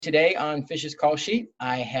Today on Fish's Call Sheet,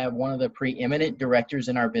 I have one of the preeminent directors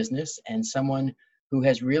in our business and someone who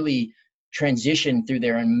has really transitioned through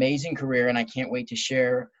their amazing career, and I can't wait to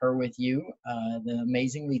share her with you, the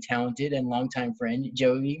amazingly talented and longtime friend,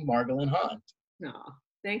 Joey Margolin Hahn. Oh,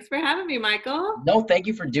 thanks for having me, Michael. No, thank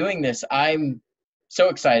you for doing this. I'm so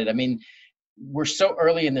excited. I mean, we're so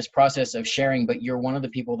early in this process of sharing, but you're one of the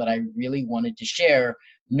people that I really wanted to share.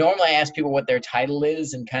 Normally I ask people what their title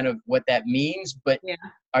is and kind of what that means, but Yeah,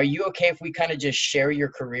 are you okay if we kind of just share your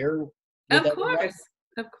career with of everyone? course.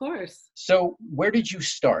 Of course. So where did you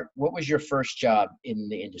start? What was your first job in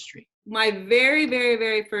the industry? My very, very,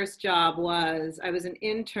 very first job I was an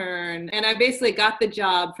intern, and I basically got the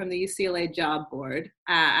job from the UCLA job board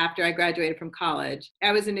after I graduated from college.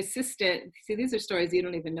 I was an assistant. See, these are stories you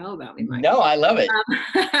don't even know about me, Mike. No, I love it.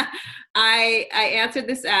 I answered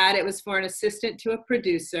this ad. It was for an assistant to a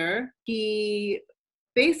producer. He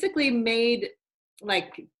basically made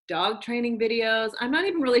like dog training videos. I'm not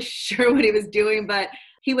even really sure what he was doing, but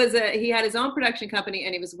he had his own production company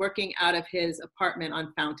and he was working out of his apartment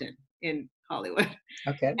on Fountain in Hollywood.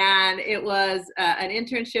 Okay. And it was an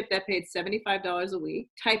internship that paid $75 a week,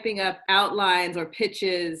 typing up outlines or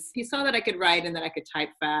pitches. He saw that I could write and that I could type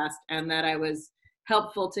fast and that I was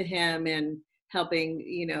helpful to him in helping,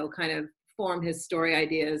 kind of form his story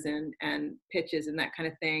ideas and pitches and that kind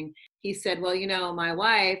of thing. He said, well, my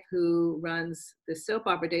wife, who runs the soap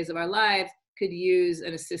opera Days of Our Lives, could use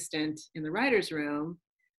an assistant in the writer's room.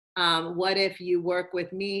 What if you work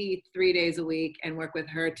with me 3 days a week and work with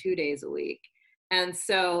her 2 days a week? And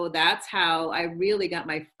so that's how I really got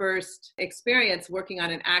my first experience working on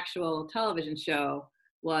an actual television show,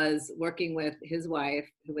 was working with his wife,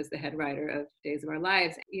 who was the head writer of Days of Our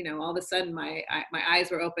Lives. All of a sudden my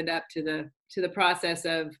eyes were opened up to the process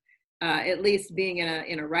of at least being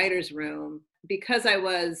in a writer's room. Because I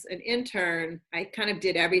was an intern, I kind of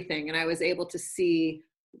did everything, and I was able to see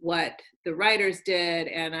what the writers did,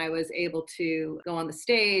 and I was able to go on the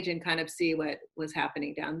stage and kind of see what was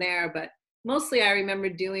happening down there. But mostly I remember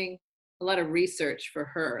doing a lot of research for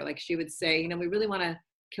her. Like, she would say, we really want to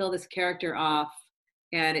kill this character off,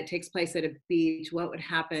 and it takes place at a beach. What would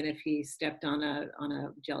happen if he stepped on a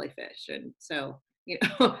jellyfish? And so,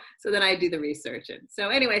 so then I do the research. And so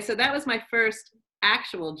anyway, so that was my first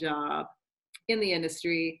actual job in the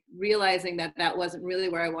industry, realizing that wasn't really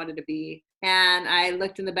where I wanted to be. And I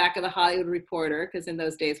looked in the back of the Hollywood Reporter, because in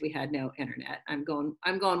those days we had no internet. I'm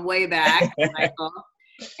going way back, Michael.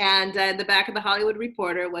 And in the back of the Hollywood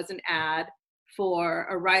Reporter was an ad for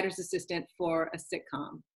a writer's assistant for a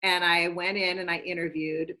sitcom. And I went in and I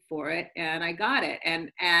interviewed for it, and I got it. And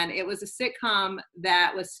it was a sitcom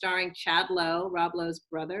that was starring Chad Lowe, Rob Lowe's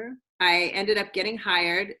brother. I ended up getting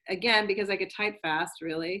hired, again, because I could type fast,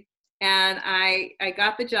 really. And I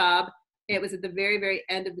got the job. It was at the very, very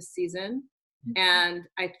end of the season. And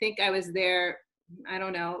I think I was there, I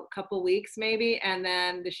don't know, a couple weeks maybe, and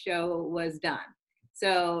then the show was done.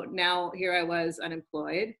 So now here I was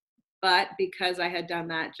unemployed. But because I had done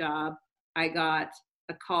that job, I got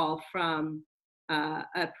a call from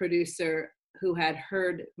a producer who had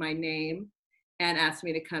heard my name and asked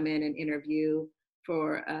me to come in and interview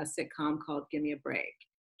for a sitcom called Give Me a Break.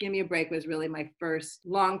 Give Me a Break was really my first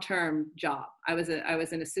long-term job. I was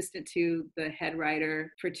an assistant to the head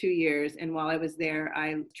writer for 2 years, and while I was there,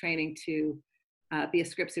 I was training to be a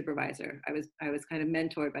script supervisor. I was kind of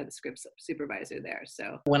mentored by the script supervisor there.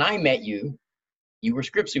 So when I met you, you were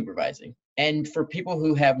script supervising. And for people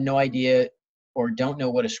who have no idea or don't know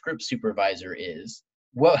what a script supervisor is,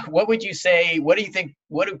 what would you say? What do you think?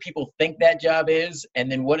 What do people think that job is?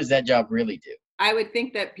 And then what does that job really do? I would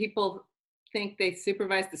think that people think they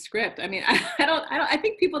supervise the script. I mean, I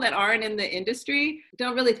think people that aren't in the industry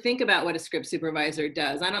don't really think about what a script supervisor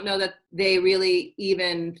does. I don't know that they really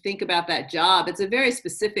even think about that job. It's a very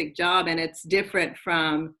specific job, and it's different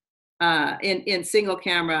from in single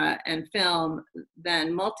camera and film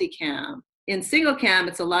than multicam. In single cam,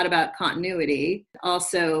 it's a lot about continuity,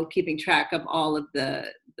 also keeping track of all of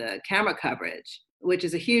the camera coverage, which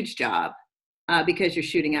is a huge job. Because you're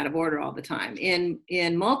shooting out of order all the time. In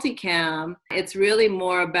multicam, it's really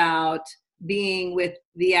more about being with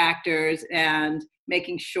the actors and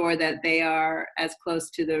making sure that they are as close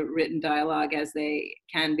to the written dialogue as they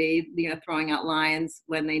can be, throwing out lines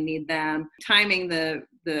when they need them, timing the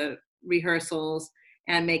rehearsals,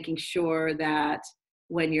 and making sure that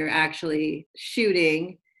when you're actually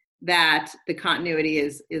shooting, that the continuity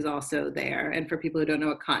is also there. And for people who don't know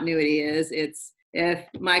what continuity is, it's if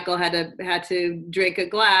Michael had to drink a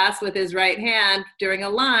glass with his right hand during a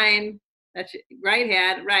line, that's right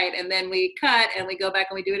hand, right, and then we cut and we go back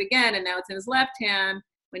and we do it again, and now it's in his left hand,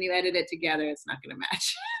 when you edit it together, it's not going to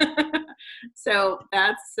match. So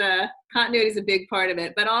that's continuity is a big part of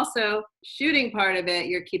it, but also shooting part of it,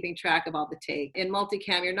 you're keeping track of all the takes. In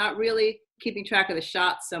multicam, you're not really keeping track of the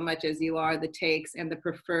shots so much as you are the takes and the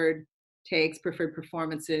preferred takes, preferred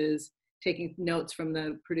performances, taking notes from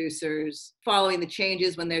the producers, following the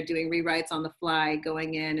changes when they're doing rewrites on the fly,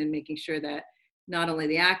 going in and making sure that not only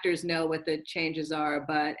the actors know what the changes are,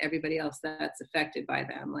 but everybody else that's affected by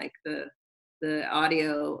them, like the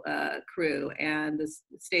audio crew and the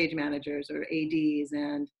stage managers or ADs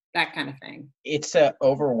and that kind of thing. It's an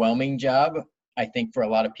overwhelming job, I think, for a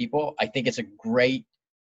lot of people. I think it's a great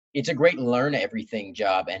learn everything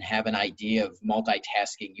job and have an idea of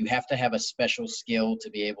multitasking. You have to have a special skill to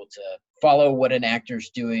be able to follow what an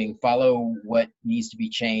actor's doing, follow what needs to be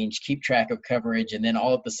changed, keep track of coverage, and then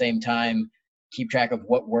all at the same time, keep track of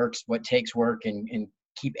what works, what takes work, and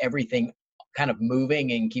keep everything kind of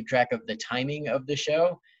moving and keep track of the timing of the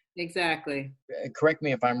show. Exactly. Correct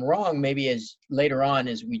me if I'm wrong, maybe as later on,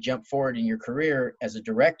 as we jump forward in your career as a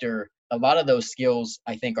director, a lot of those skills,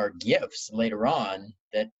 I think, are gifts later on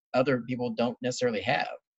that other people don't necessarily have.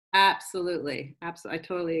 Absolutely. Absolutely. I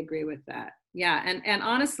totally agree with that. Yeah. And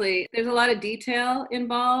honestly, there's a lot of detail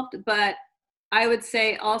involved, but I would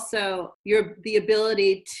say also the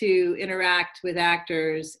ability to interact with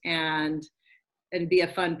actors and be a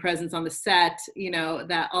fun presence on the set,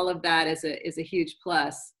 that all of that is a huge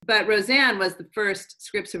plus. But Roseanne was the first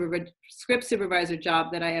script supervisor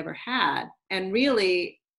job that I ever had, and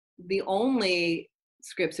really the only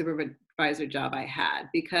script supervisor job I had,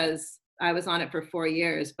 because I was on it for 4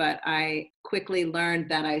 years, but I quickly learned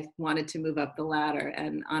that I wanted to move up the ladder,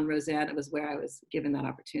 and on Roseanne, it was where I was given that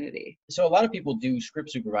opportunity. So a lot of people do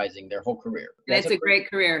script supervising their whole career. And it's a great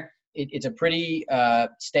career. It's a pretty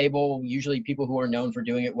stable, usually people who are known for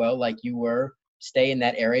doing it well, like you were, stay in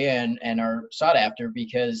that area and are sought after,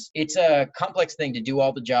 because it's a complex thing to do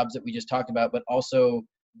all the jobs that we just talked about, but also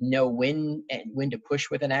know when to push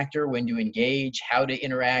with an actor, when to engage, how to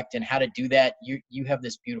interact, and how to do that. You have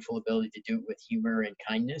this beautiful ability to do it with humor and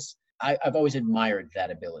kindness. I've always admired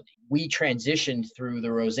that ability. We transitioned through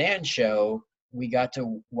the Roseanne show. We got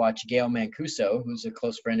to watch Gail Mancuso, who's a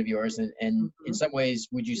close friend of yours, and Mm-hmm. in some ways,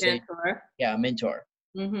 would you say, mentor? Yeah, a mentor.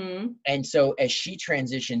 Mm-hmm. And so as she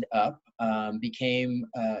transitioned up, became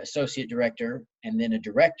associate director and then a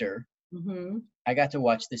director, Mm-hmm. I got to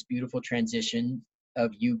watch this beautiful transition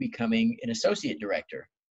of you becoming an associate director.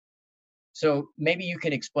 So maybe you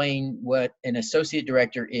can explain what an associate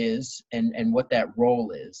director is and what that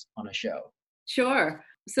role is on a show. Sure.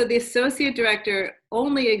 So the associate director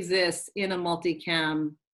only exists in a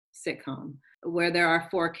multicam sitcom where there are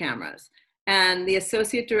 4 cameras. And the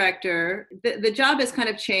associate director, the job has kind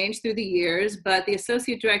of changed through the years, but the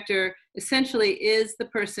associate director essentially is the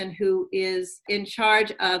person who is in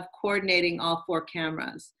charge of coordinating all 4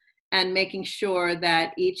 cameras and making sure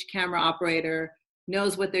that each camera operator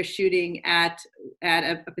knows what they're shooting at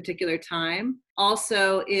a particular time.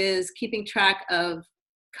 Also is keeping track of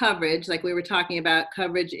coverage, like we were talking about.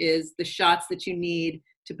 Coverage is the shots that you need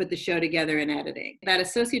to put the show together in editing. That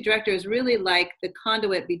associate director is really like the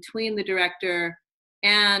conduit between the director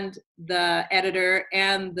and the editor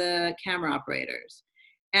and the camera operators.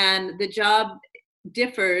 And the job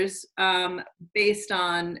differs based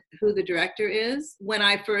on who the director is. When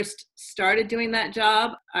I first started doing that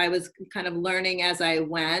job, I was kind of learning as I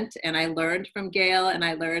went, and I learned from Gail and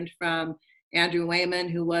I learned from Andrew Wayman,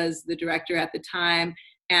 who was the director at the time.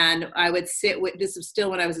 And I would sit with, this was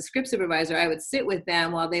still when I was a script supervisor, I would sit with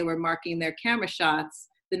them while they were marking their camera shots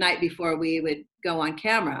the night before we would go on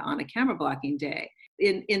camera on a camera blocking day.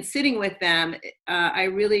 In sitting with them, I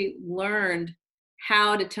really learned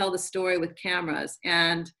how to tell the story with cameras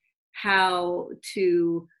and how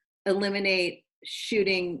to eliminate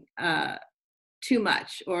shooting too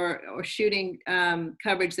much or shooting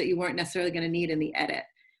coverage that you weren't necessarily going to need in the edit.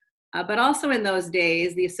 But also in those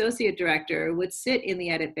days, the associate director would sit in the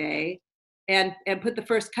edit bay and put the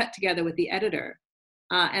first cut together with the editor.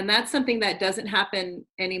 And that's something that doesn't happen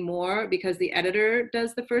anymore because the editor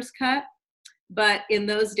does the first cut. But in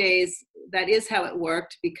those days, that is how it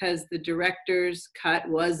worked, because the director's cut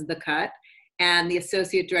was the cut. And the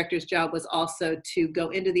associate director's job was also to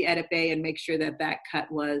go into the edit bay and make sure that that cut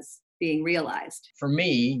was being realized. For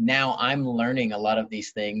me, now I'm learning a lot of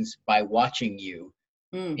these things by watching you.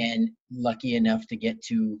 And lucky enough to get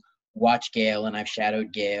to watch Gail, and I've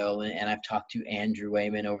shadowed Gail, and I've talked to Andrew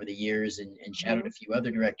Wayman over the years and shadowed a few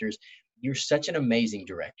other directors. You're such an amazing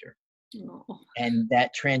director. Oh. And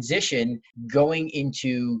that transition going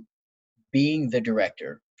into being the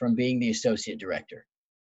director from being the associate director,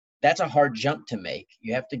 that's a hard jump to make.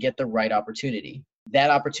 You have to get the right opportunity. that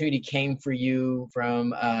opportunity came for you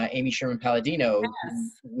from Amy Sherman Palladino.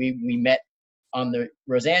 Yes. We met on the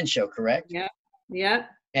Roseanne show, correct? Yep. Yep.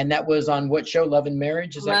 And that was on what show? Love and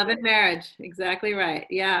Marriage? Is that Love correct? and Marriage. Exactly right.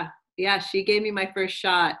 Yeah. Yeah. She gave me my first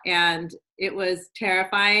shot, and it was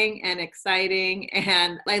terrifying and exciting.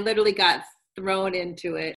 And I literally got thrown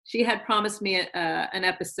into it. She had promised me an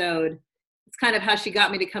episode. It's kind of how she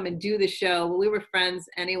got me to come and do the show. Well, we were friends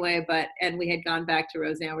anyway, and we had gone back to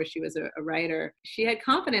Roseanne where she was a writer. She had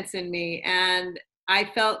confidence in me, and I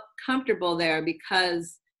felt comfortable there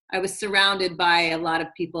because I was surrounded by a lot of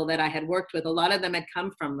people that I had worked with. A lot of them had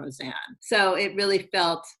come from Roseanne. So it really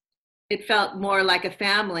felt more like a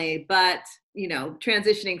family. But,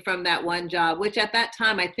 transitioning from that one job, which at that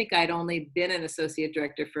time, I think I'd only been an associate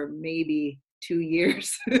director for maybe 2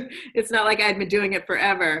 years. It's not like I'd been doing it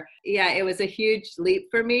forever. Yeah, it was a huge leap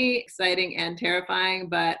for me, exciting and terrifying.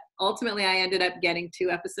 But ultimately, I ended up getting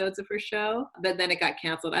 2 episodes of her show, but then it got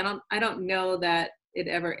canceled. I don't know that it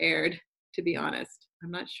ever aired, to be honest.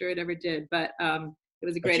 I'm not sure it ever did, but it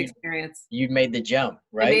was a great experience. You made the jump,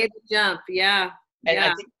 right? I made the jump, yeah. And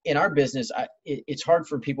yeah. I think in our business, it's hard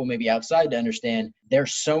for people maybe outside to understand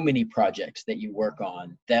there's so many projects that you work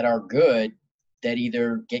on that are good that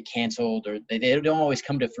either get canceled or they don't always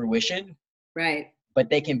come to fruition. Right. But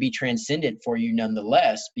they can be transcendent for you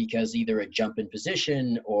nonetheless because either a jump in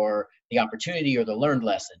position or the opportunity or the learned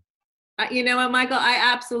lesson. You know what, Michael? I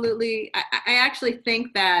actually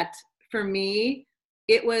think that for me,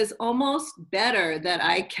 it was almost better that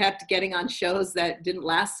I kept getting on shows that didn't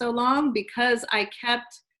last so long because I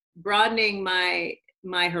kept broadening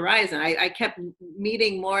my horizon. I kept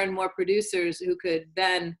meeting more and more producers who could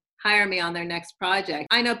then hire me on their next project.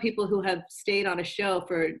 I know people who have stayed on a show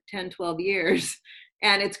for 10, 12 years.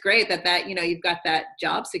 And it's great that you've got that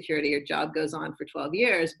job security. Your job goes on for 12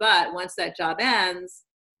 years. But once that job ends,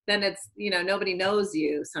 then it's, nobody knows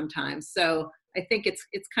you sometimes. So I think it's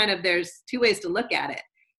kind of, there's 2 ways to look at it.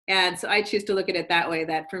 And so I choose to look at it that way,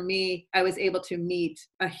 that for me, I was able to meet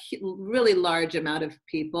a really large amount of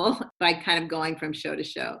people by kind of going from show to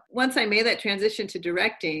show. Once I made that transition to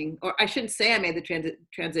directing, or I shouldn't say I made the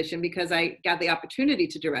transition because I got the opportunity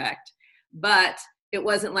to direct, but it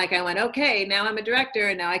wasn't like I went, okay, now I'm a director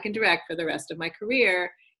and now I can direct for the rest of my career.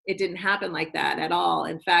 It didn't happen like that at all.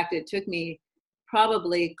 In fact, it took me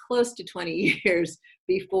probably close to 20 years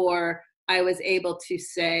before I was able to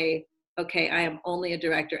say, okay, I am only a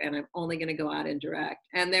director and I'm only going to go out and direct.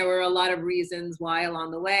 And there were a lot of reasons why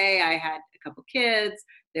along the way. I had a couple kids.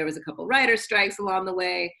 There was a couple writer strikes along the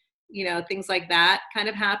way. Things like that kind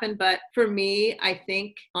of happened. But for me, I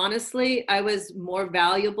think, honestly, I was more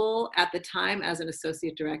valuable at the time as an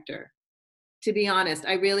associate director. To be honest,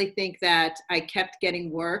 I really think that I kept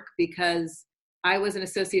getting work because I was an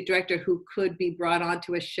associate director who could be brought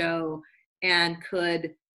onto a show and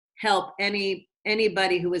could help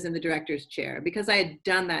anybody who was in the director's chair because I had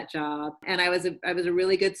done that job and I was a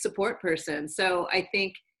really good support person. So I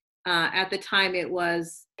think at the time it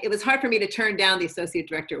was hard for me to turn down the associate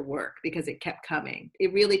director work because it kept coming.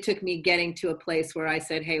 It really took me getting to a place where I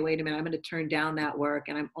said, hey, wait a minute, I'm going to turn down that work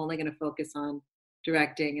and I'm only going to focus on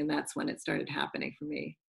directing. And that's when it started happening for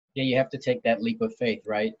me. Yeah, you have to take that leap of faith,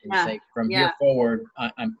 right? And say, from Yeah. here forward,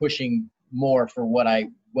 I'm pushing more for what I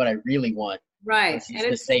really want. Right. And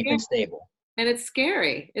it's safe and stable. And it's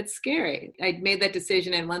scary. It's scary. I made that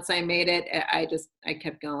decision. And once I made it, I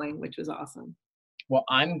kept going, which was awesome. Well,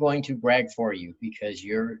 I'm going to brag for you because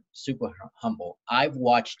you're super humble. I've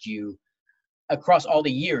watched you across all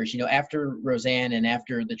the years, after Roseanne and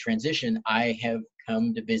after the transition, I have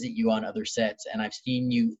come to visit you on other sets and I've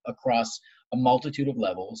seen you across a multitude of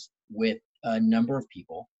levels with a number of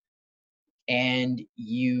people. And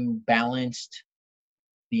you balanced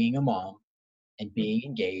being a mom and being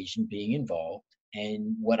engaged and being involved.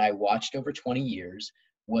 And what I watched over 20 years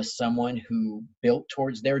was someone who built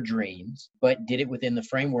towards their dreams, but did it within the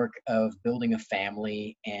framework of building a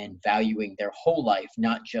family and valuing their whole life,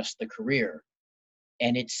 not just the career.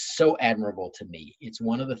 And it's so admirable to me. It's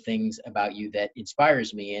one of the things about you that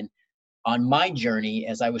inspires me. And on my journey,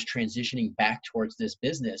 as I was transitioning back towards this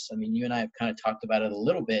business, I mean, you and I have kind of talked about it a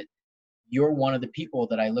little bit. You're one of the people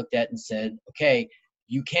that I looked at and said, okay,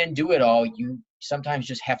 you can do it all. You sometimes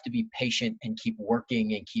just have to be patient and keep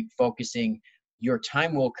working and keep focusing. Your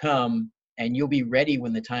time will come and you'll be ready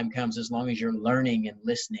when the time comes, as long as you're learning and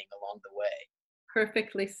listening along the way.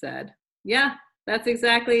 Perfectly said. Yeah, that's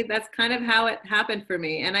kind of how it happened for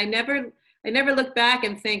me. And I never I never look back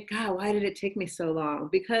and think, God, why did it take me so long?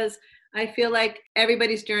 Because I feel like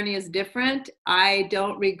everybody's journey is different. I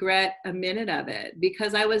don't regret a minute of it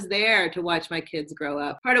because I was there to watch my kids grow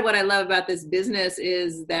up. Part of what I love about this business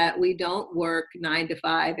is that we don't work 9 to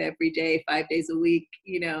 5 every day, 5 days a week,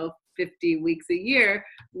 50 weeks a year.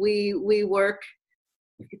 We work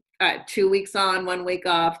 2 weeks on, 1 week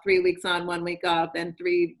off, 3 weeks on, 1 week off, then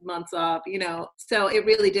 3 months off, So it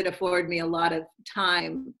really did afford me a lot of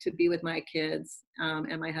time to be with my kids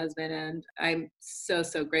and my husband. And I'm so,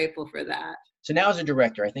 so grateful for that. So now as a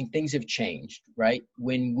director, I think things have changed, right?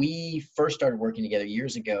 When we first started working together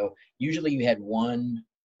years ago, usually you had 1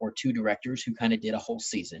 or 2 directors who kind of did a whole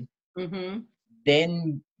season. Mm-hmm.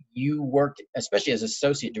 Then you worked, especially as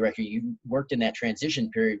associate director, you worked in that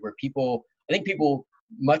transition period where people,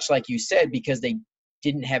 much like you said, because they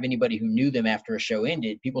didn't have anybody who knew them after a show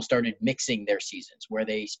ended, people started mixing their seasons where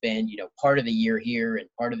they spend, part of the year here and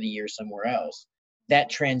part of the year somewhere else. That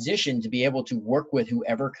transition to be able to work with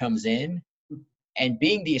whoever comes in and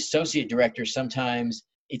being the associate director, sometimes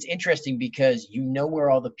it's interesting because you know where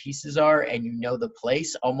all the pieces are and you know the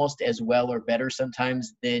place almost as well or better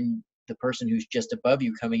sometimes than the person who's just above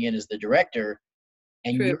you coming in as the director.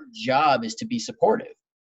 And True. Your job is to be supportive.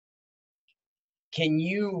 Can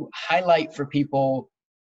you highlight for people,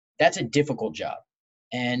 that's a difficult job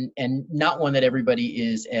and not one that everybody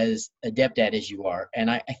is as adept at as you are.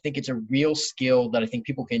 And I think it's a real skill that I think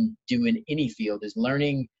people can do in any field, is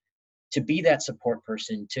learning to be that support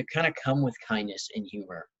person, to kind of come with kindness and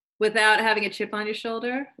humor. Without having a chip on your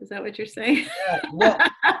shoulder? Is that what you're saying? Yeah, well,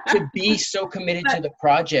 to be so committed to the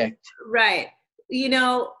project. Right.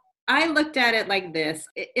 I looked at it like this.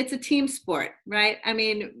 It's a team sport, right? I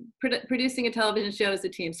mean, producing a television show is a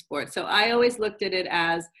team sport. So I always looked at it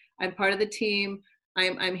as I'm part of the team.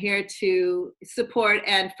 I'm here to support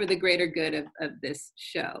and for the greater good of this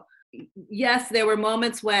show. Yes, there were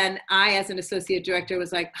moments when I, as an associate director,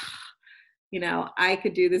 was like, I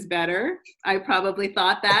could do this better. I probably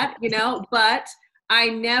thought that, but I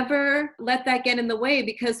never let that get in the way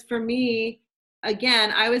because for me,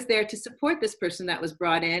 again, I was there to support this person that was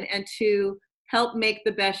brought in and to help make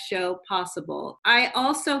the best show possible. I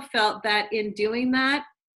also felt that in doing that,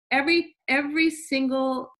 every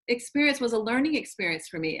single experience was a learning experience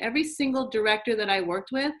for me. Every single director that I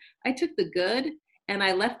worked with, I took the good and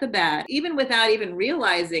I left the bad. Even without even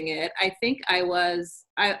realizing it, I think I was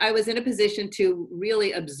in a position to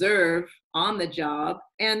really observe on the job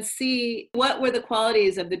and see what were the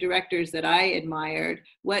qualities of the directors that I admired.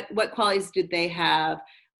 What qualities did they have?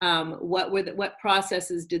 What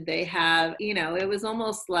processes did they have? It was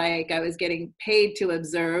almost like I was getting paid to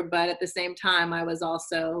observe, but at the same time, I was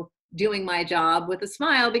also doing my job with a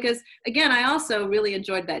smile because, again, I also really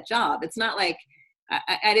enjoyed that job. It's not like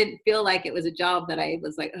I didn't feel like it was a job that I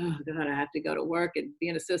was like, oh God, I have to go to work and be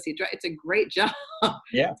an associate director. It's a great job.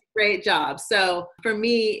 Yeah. It's a great job. So for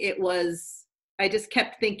me, I just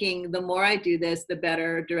kept thinking the more I do this, the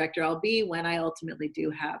better director I'll be when I ultimately do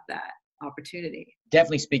have that opportunity.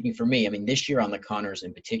 Definitely speaking for me, I mean, this year on the Conners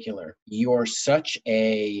in particular, you're such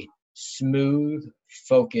a smooth,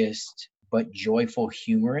 focused, but joyful,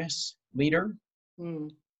 humorous leader.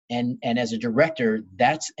 Mm. And as a director,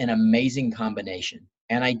 that's an amazing combination.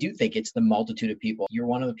 And I do think it's the multitude of people. You're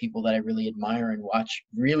one of the people that I really admire and watch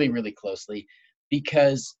really, really closely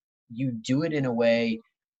because you do it in a way,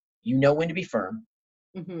 you know when to be firm.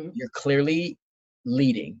 Mm-hmm. You're clearly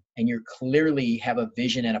leading and you clearly have a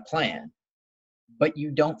vision and a plan, but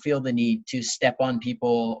you don't feel the need to step on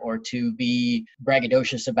people or to be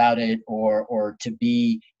braggadocious about it or to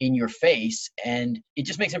be in your face. And it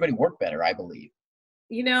just makes everybody work better, I believe.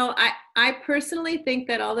 I personally think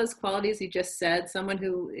that all those qualities you just said, someone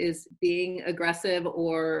who is being aggressive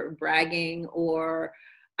or bragging,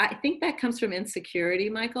 I think that comes from insecurity,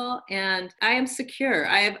 Michael. And I am secure.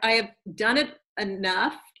 I have done it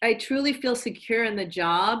enough. I truly feel secure in the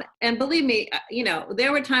job. And believe me,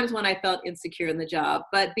 there were times when I felt insecure in the job,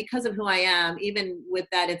 but because of who I am, even with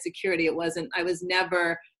that insecurity, I was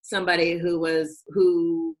never somebody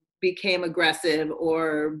who became aggressive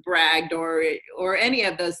or bragged or any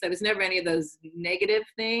of those. I was never any of those negative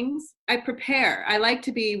things. I prepare. I like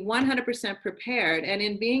to be 100% prepared. And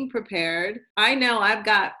in being prepared, I know I've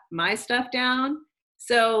got my stuff down.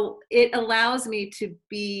 So it allows me to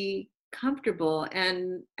be comfortable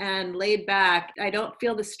and laid back. I don't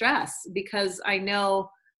feel the stress because I know,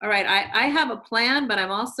 all right, I have a plan, but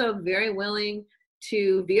I'm also very willing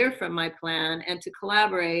to veer from my plan and to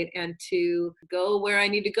collaborate and to go where I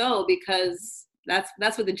need to go because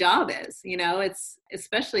that's what the job is. It's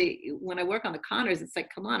especially when I work on the Conners, it's like,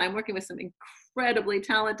 come on, I'm working with some incredibly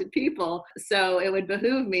talented people. So it would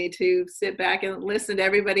behoove me to sit back and listen to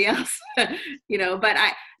everybody else, but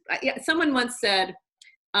someone once said,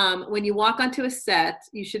 when you walk onto a set,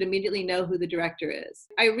 you should immediately know who the director is.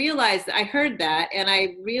 I heard that, and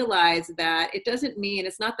I realized that it doesn't mean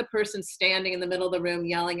it's not the person standing in the middle of the room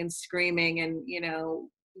yelling and screaming and,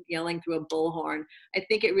 yelling through a bullhorn. I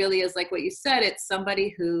think it really is like what you said. It's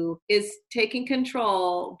somebody who is taking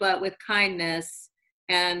control, but with kindness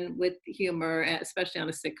and with humor, especially on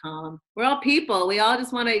a sitcom. We're all people. We all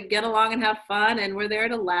just want to get along and have fun, and we're there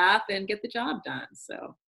to laugh and get the job done.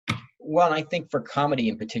 So. Well, and I think for comedy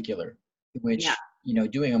in particular, which,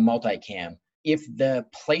 doing a multicam, if the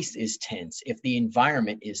place is tense, if the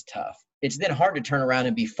environment is tough, it's then hard to turn around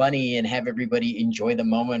and be funny and have everybody enjoy the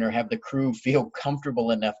moment or have the crew feel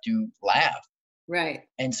comfortable enough to laugh. Right.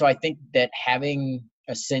 And so I think that having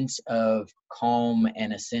a sense of calm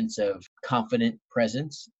and a sense of confident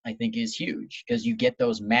presence, I think is huge, because you get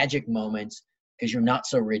those magic moments because you're not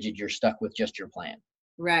so rigid, you're stuck with just your plan.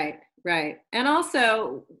 Right. And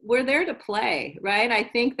also we're there to play, right? I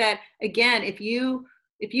think that, again, if you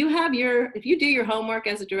do your homework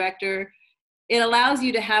as a director, it allows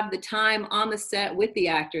you to have the time on the set with the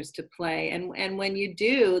actors to play. And when you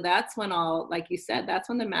do, that's when like you said, that's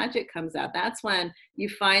when the magic comes out. That's when you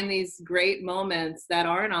find these great moments that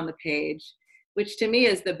aren't on the page, which to me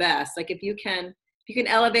is the best. Like if you can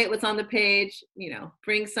elevate what's on the page,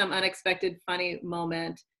 bring some unexpected funny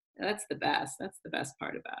moment, that's the best. That's the best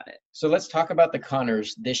part about it. So let's talk about the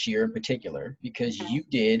Conners this year in particular, because you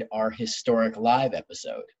did our historic live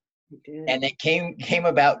episode. And it came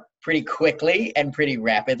about pretty quickly and pretty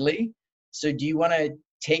rapidly. So do you want to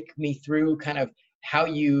take me through kind of how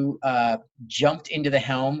you jumped into the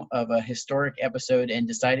helm of a historic episode and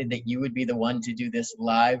decided that you would be the one to do this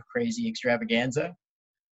live crazy extravaganza?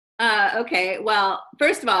 Okay. Well,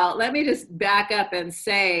 first of all, let me just back up and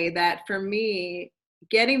say that for me,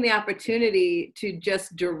 getting the opportunity to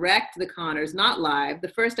just direct the Conners, not live. The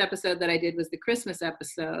first episode that I did was the Christmas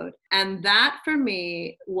episode. And that for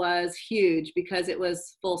me was huge because it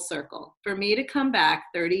was full circle. For me to come back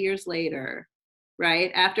 30 years later,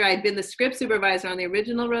 right, after I'd been the script supervisor on the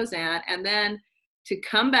original Roseanne, and then to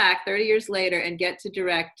come back 30 years later and get to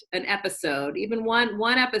direct an episode, even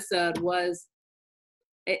one episode was,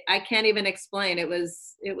 I can't even explain. It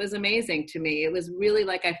was amazing to me. It was really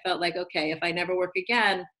like, I felt like, okay, if I never work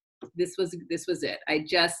again, this was it. I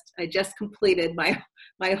just completed my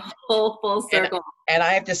whole full circle. And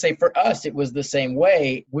I have to say, for us, it was the same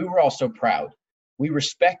way. We were all so proud. We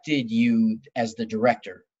respected you as the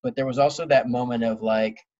director, but there was also that moment of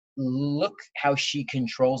like, look how she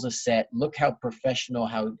controls a set. Look how professional,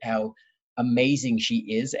 how amazing she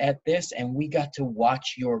is at this. And we got to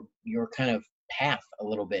watch your kind of path a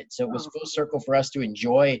little bit. So it was full circle for us to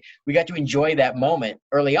enjoy. We got to enjoy that moment.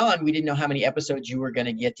 Early on, we didn't know how many episodes you were going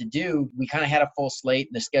to get to do. We kind of had a full slate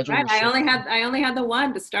and the schedule. Right. I only had the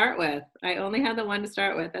one to start with.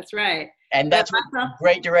 That's right. And that's what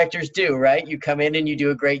great directors do, right? You come in and you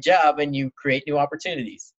do a great job and you create new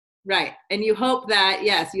opportunities. Right. And you hope that,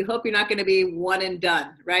 you hope you're not going to be one and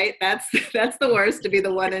done, right? That's the worst, to be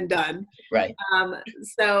the one and done. Right.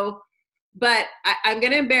 But I'm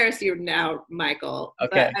going to embarrass you now, Michael.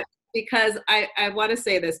 Okay. Because I want to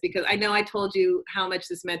say this, because I know I told you how much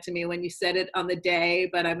this meant to me when you said it on the day,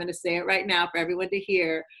 but I'm going to say it right now for everyone to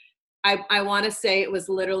hear. I want to say it was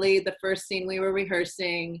literally the first scene we were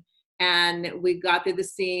rehearsing, and we got through the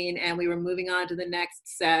scene and we were moving on to the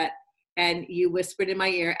next set, and you whispered in my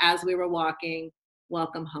ear as we were walking,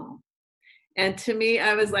 "Welcome home." And to me,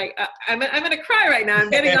 I was like, I'm going to cry right now. I'm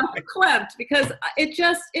getting all clamped because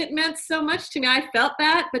it meant so much to me. I felt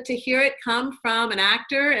that, but to hear it come from an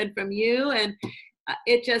actor and from you, and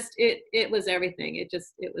it was everything.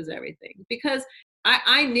 It was everything, because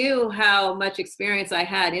I knew how much experience I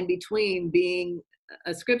had in between being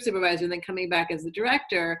a script supervisor and then coming back as the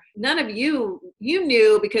director. None of you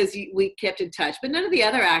knew because we kept in touch, but none of the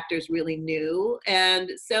other actors really knew.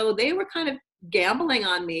 And so they were kind of gambling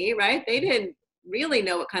on me, right? They didn't really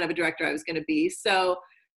know what kind of a director I was going to be. So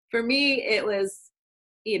for me, it was,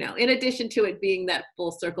 in addition to it being that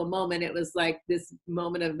full circle moment, it was like this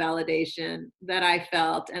moment of validation that I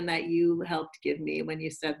felt and that you helped give me when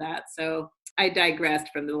you said that. So I digressed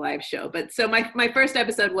from the live show. But so my first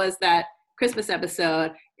episode was that Christmas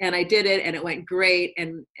episode, and I did it and it went great,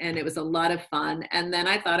 and it was a lot of fun. And then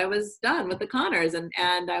I thought I was done with the Conners, and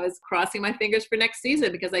I was crossing my fingers for next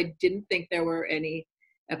season because I didn't think there were any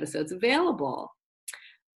episodes available.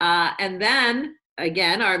 And then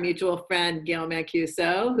again, our mutual friend, Gail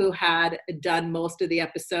Mancuso, who had done most of the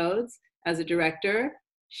episodes as a director,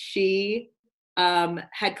 she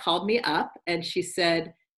had called me up and she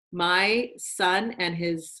said, my son and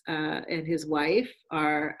his wife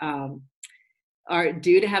are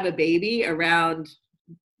due to have a baby around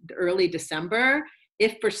early December.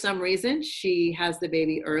 If for some reason she has the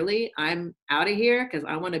baby early, I'm out of here because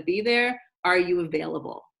I want to be there. Are you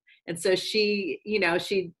available? And so she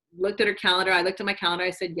looked at her calendar. I looked at my calendar. I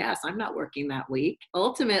said, yes, I'm not working that week.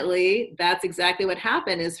 Ultimately, that's exactly what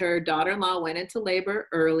happened is her daughter-in-law went into labor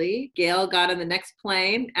early. Gail got on the next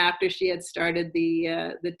plane after she had started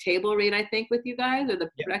the table read, I think, with you guys, or the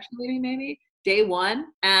production meeting maybe. Day one,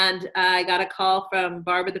 and I got a call from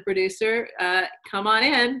Barbara, the producer, come on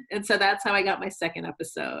in. And so that's how I got my second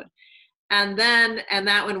episode. And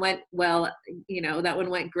that one went well, that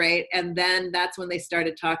one went great. And then that's when they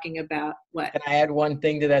started talking about what. Can I add one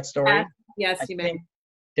thing to that story? Yes, you may.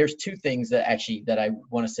 There's two things that I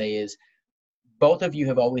want to say is both of you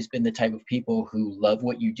have always been the type of people who love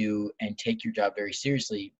what you do and take your job very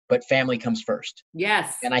seriously, but family comes first.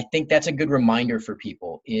 Yes. And I think that's a good reminder for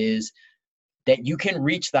people is that you can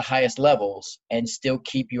reach the highest levels and still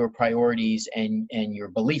keep your priorities and your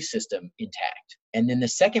belief system intact. And then the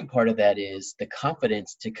second part of that is the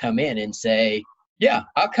confidence to come in and say, yeah,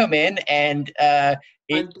 I'll come in and a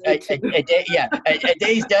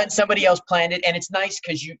day's done, somebody else planned it. And it's nice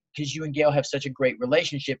because you and Gail have such a great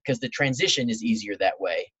relationship because the transition is easier that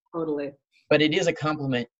way. Totally. But it is a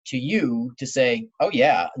compliment to you to say, oh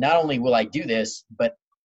yeah, not only will I do this, but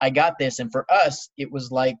I got this. And for us, it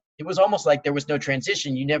was almost like there was no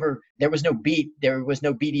transition. There was no beat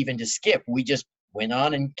even to skip. We just went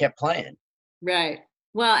on and kept playing. Right.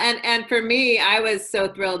 Well, and for me, I was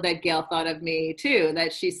so thrilled that Gail thought of me too,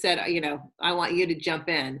 that she said, I want you to jump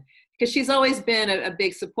in, because she's always been a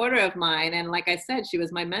big supporter of mine. And like I said, she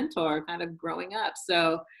was my mentor kind of growing up.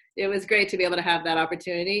 So it was great to be able to have that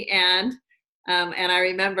opportunity. And I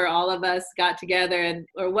remember all of us got together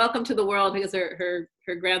or welcome to the world, because her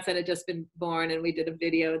grandson had just been born, and we did a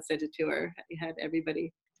video and sent it to her. We had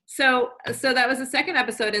everybody. So that was the second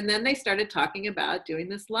episode. And then they started talking about doing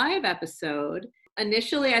this live episode.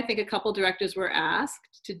 Initially, I think a couple directors were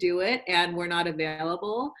asked to do it and were not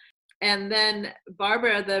available. And then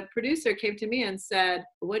Barbara, the producer, came to me and said,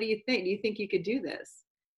 what do you think? Do you think you could do this?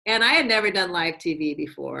 And I had never done live TV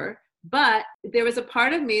before, but there was a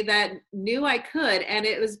part of me that knew I could. And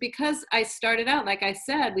it was because I started out, like I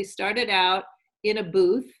said, we started out in a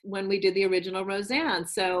booth when we did the original Roseanne.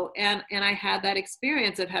 So, and I had that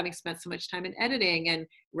experience of having spent so much time in editing and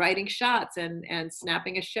writing shots and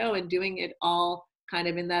snapping a show and doing it all kind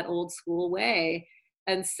of in that old school way.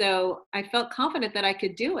 And so I felt confident that I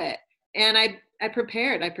could do it. And I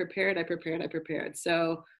prepared.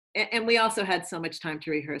 So, and we also had so much time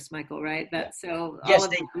to rehearse, Michael, right? Yes,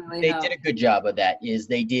 they did a good job of that. Is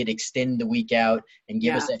they did extend the week out and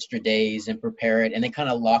give us extra days and prepare it, and they kind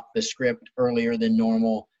of locked the script earlier than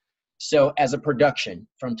normal. So as a production,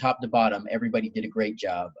 from top to bottom, everybody did a great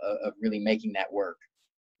job of really making that work.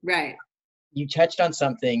 Right. You touched on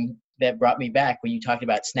something that brought me back when you talked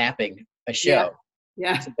about snapping a show.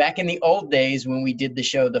 Yeah. So back in the old days when we did the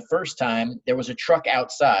show the first time, there was a truck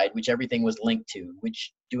outside, which everything was linked to,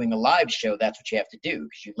 which doing a live show, that's what you have to do,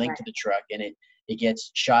 because you link to the truck and it gets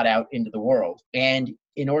shot out into the world. And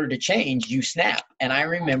in order to change, you snap. And I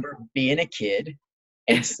remember being a kid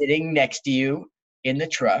and sitting next to you in the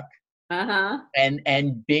truck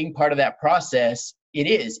and being part of that process. It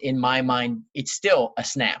is, in my mind, it's still a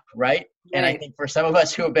snap, right? And I think for some of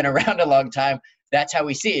us who have been around a long time, that's how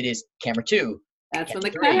we see it is camera 2. That's when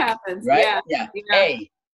the cut happens. Right? Yeah. A,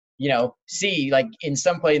 C, like in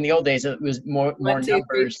the old days, it was more 1, 2,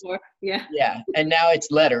 numbers. 3, 4. Yeah. Yeah. And now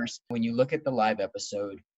it's letters. When you look at the live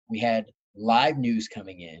episode, we had live news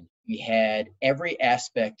coming in. We had every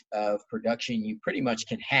aspect of production you pretty much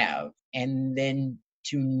can have. And then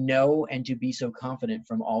to know and to be so confident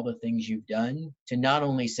from all the things you've done, to not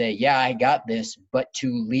only say, yeah, I got this, but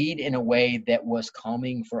to lead in a way that was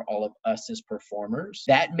calming for all of us as performers,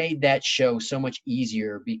 that made that show so much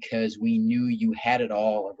easier because we knew you had it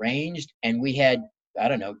all arranged. And we had,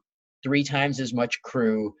 3 times as much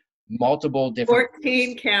crew, multiple different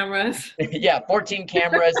 14 cameras. Yeah, 14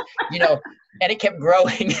 cameras, and it kept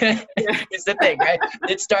growing. It's the thing, right?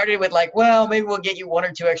 It started with maybe we'll get you 1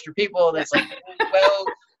 or 2 extra people. And it's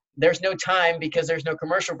there's no time because there's no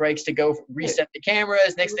commercial breaks to go reset the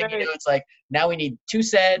cameras. Next thing you know, it's now we need 2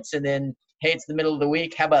 sets, and then, hey, it's the middle of the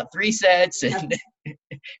week. How about 3 sets? And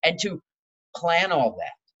and to plan all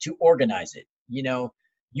that, to organize it.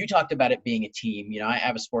 You talked about it being a team. I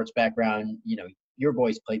have a sports background. your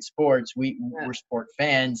boys played sports. Yeah. We're sport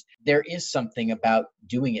fans. There is something about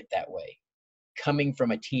doing it that way, coming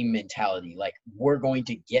from a team mentality, like we're going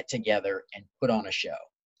to get together and put on a show.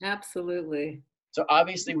 Absolutely. So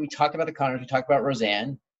obviously we talked about the Connors, we talked about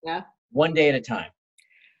Roseanne. Yeah. One day at a time.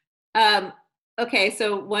 Okay,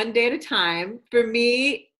 so one day at a time. For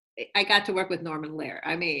me, I got to work with Norman Lear.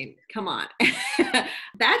 I mean, come on.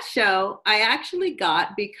 That show I actually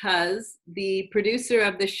got because the producer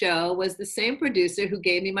of the show was the same producer who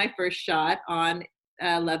gave me my first shot on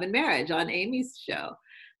Love and Marriage, on Amy's show.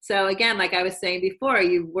 So again, like I was saying before,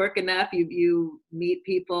 you work enough, you meet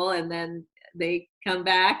people, and then they come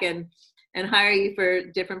back and hire you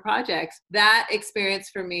for different projects. That experience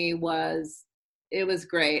for me was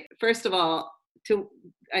great. First of all,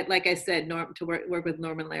 like I said, to work with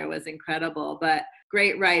Norman Lear was incredible, but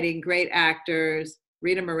great writing, great actors,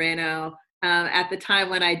 Rita Moreno. At the time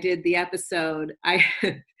when I did the episode, I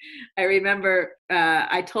remember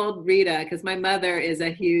I told Rita, because my mother is a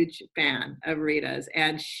huge fan of Rita's,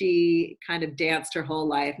 and she kind of danced her whole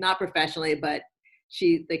life, not professionally, but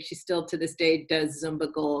she still to this day does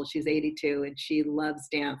Zumba Gold. She's 82 and she loves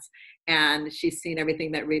dance, and she's seen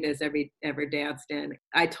everything that Rita's ever danced in.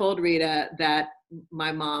 I told Rita that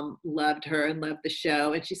my mom loved her and loved the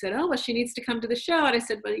show, and she said, oh, well, she needs to come to the show. And I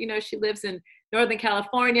said, well, she lives in Northern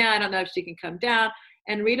California. I don't know if she can come down.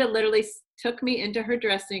 And Rita literally took me into her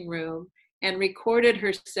dressing room and recorded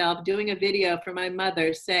herself doing a video for my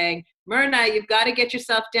mother saying, Myrna, you've got to get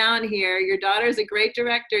yourself down here. Your daughter's a great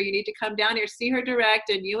director. You need to come down here, see her direct,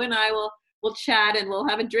 and you and I will chat and we'll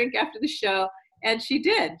have a drink after the show. And she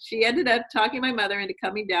did. She ended up talking my mother into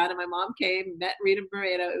coming down, and my mom came, met Rita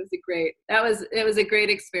Moreno. It was a great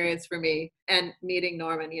experience for me. And meeting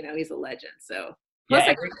Norman, he's a legend. So plus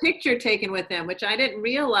I got a picture taken with him, which I didn't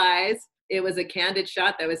realize. It was a candid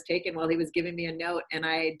shot that was taken while he was giving me a note, and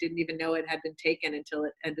I didn't even know it had been taken until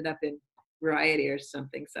it ended up in Variety or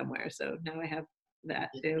something somewhere. So now I have that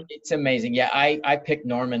too. It's amazing. Yeah, I picked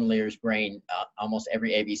Norman Lear's brain almost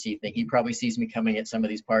every ABC thing. He probably sees me coming at some of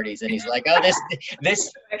these parties, and he's like, "Oh,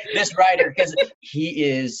 this writer," because he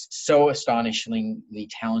is so astonishingly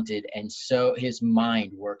talented, and so his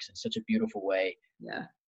mind works in such a beautiful way. Yeah.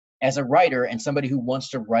 As a writer and somebody who wants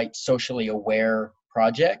to write socially aware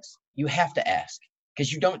projects, you have to ask,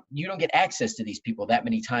 because you don't get access to these people that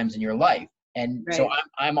many times in your life. And right. So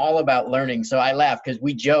I'm all about learning. So I laugh because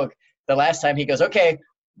we joke the last time he goes, okay,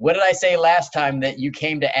 what did I say last time that you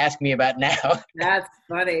came to ask me about now? That's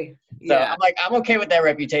funny. So yeah. I'm like, I'm okay with that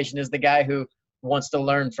reputation as the guy who wants to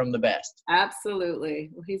learn from the best. Absolutely.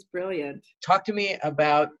 Well, he's brilliant. Talk to me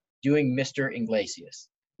about doing Mr. Iglesias.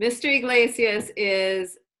 Mr. Iglesias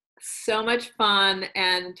is so much fun,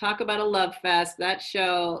 and talk about a love fest. That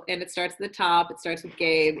show, and it starts at the top. It starts with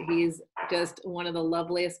Gabe. He's just one of the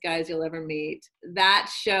loveliest guys you'll ever meet. That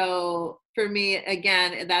show, for me,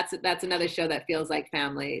 again, that's another show that feels like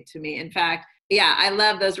family to me. In fact, yeah, I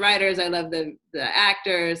love those writers. I love the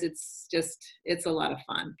actors. It's a lot of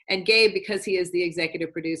fun. And Gabe, because he is the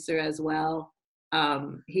executive producer as well,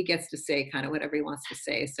 he gets to say kind of whatever he wants to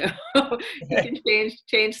say. So he can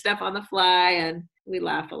change stuff on the fly, and we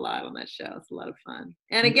laugh a lot on that show. It's a lot of fun.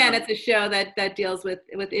 And again, it's a show that deals with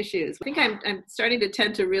issues. I think I'm starting to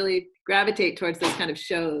tend to really gravitate towards those kind of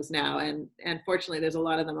shows now. And fortunately, there's a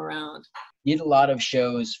lot of them around. You did a lot of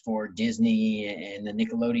shows for Disney and the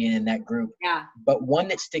Nickelodeon and that group. Yeah. But one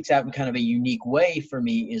that sticks out in kind of a unique way for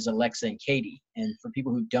me is Alexa and Katie. And for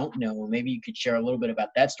people who don't know, maybe you could share a little bit about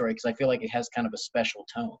that story, because I feel like it has kind of a special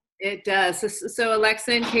tone. It does. So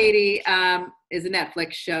Alexa and Katie is a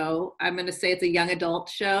Netflix show. I'm going to say it's a young adult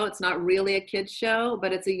show. It's not really a kid's show,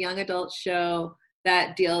 but it's a young adult show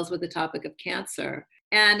that deals with the topic of cancer.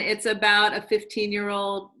 And it's about a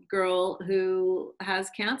 15-year-old girl who has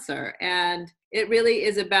cancer. And it really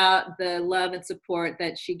is about the love and support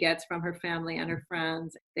that she gets from her family and her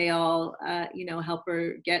friends. They all, help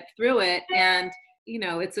her get through it. And,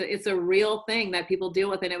 it's a real thing that people deal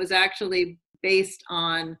with. And it was actually based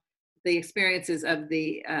on the experiences of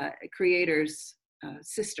the creator's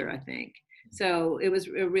sister, I think. So it was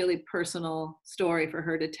a really personal story for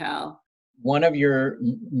her to tell. One of your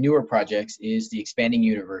newer projects is the Expanding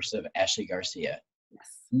Universe of Ashley Garcia.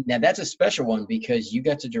 Yes. Now that's a special one because you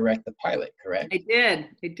got to direct the pilot, correct? I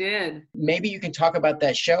did. Maybe you can talk about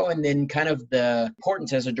that show and then kind of the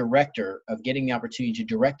importance as a director of getting the opportunity to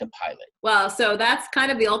direct a pilot. Well, so that's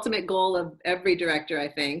kind of the ultimate goal of every director, I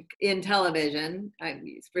think, in television.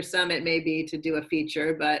 For some, it may be to do a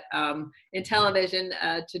feature, but in television,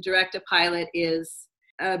 to direct a pilot is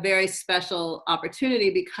a very special opportunity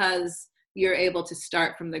because you're able to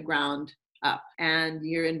start from the ground up, and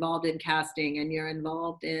you're involved in casting, and you're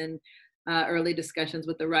involved in early discussions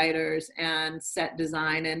with the writers and set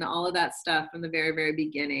design and all of that stuff from the very, very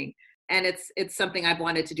beginning. And it's something I've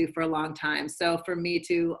wanted to do for a long time. So for me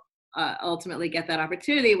to ultimately get that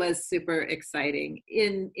opportunity was super exciting.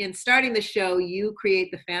 In starting the show, you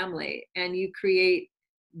create the family and you create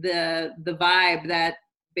the vibe that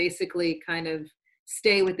basically kind of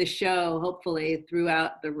stay with the show, hopefully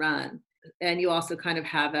throughout the run. And you also kind of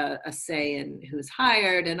have a say in who's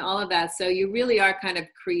hired and all of that. So you really are kind of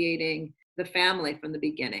creating the family from the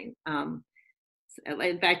beginning.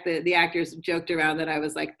 In fact, the actors joked around that I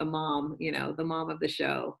was like the mom, the mom of the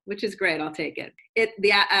show, which is great. I'll take it.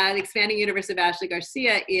 The Expanding Universe of Ashley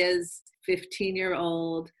Garcia is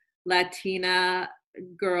 15-year-old Latina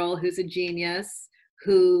girl who's a genius,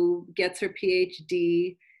 who gets her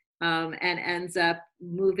PhD and ends up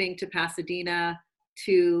moving to Pasadena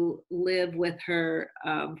to live with her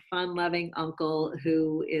fun-loving uncle,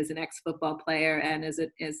 who is an ex-football player and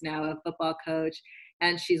is now a football coach,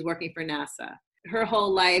 and she's working for NASA. Her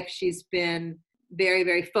whole life, she's been very,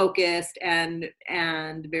 very focused and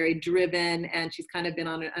very driven, and she's kind of been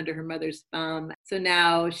under her mother's thumb. So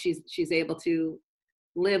now she's able to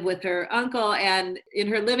live with her uncle, and in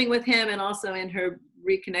her living with him, and also in her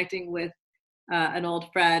reconnecting with an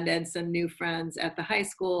old friend and some new friends at the high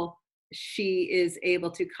school, she is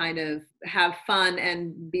able to kind of have fun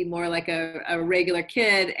and be more like a regular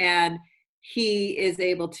kid, and he is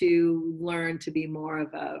able to learn to be more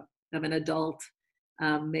of an adult,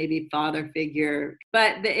 maybe father figure.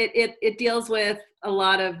 But it deals with a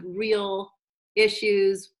lot of real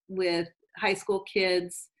issues with high school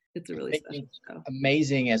kids. It's a really special show.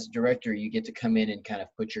 Amazing. As a director, you get to come in and kind of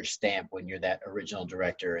put your stamp when you're that original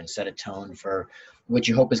director and set a tone for what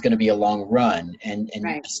you hope is going to be a long run, and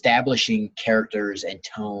right. Establishing characters and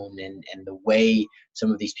tone and the way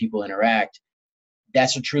some of these people interact.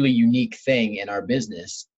 That's a truly unique thing in our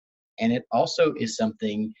business. And it also is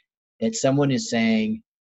something that someone is saying,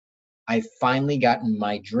 I've finally gotten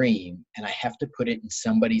my dream and I have to put it in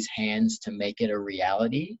somebody's hands to make it a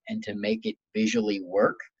reality and to make it visually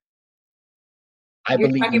work. You're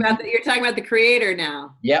talking about the creator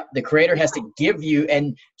now. Yep. The creator has to give you,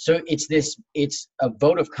 and so it's a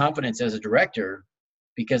vote of confidence as a director,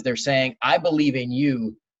 because they're saying, I believe in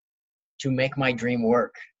you to make my dream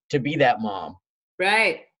work, to be that mom.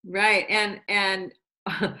 Right. And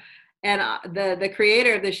the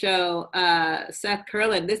creator of the show, Seth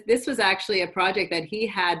Kurland, this was actually a project that he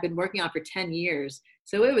had been working on for 10 years.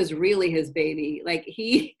 So it was really his baby. Like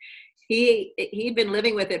he'd been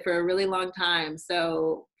living with it for a really long time.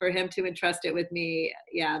 So for him to entrust it with me,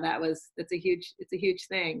 yeah, it's a huge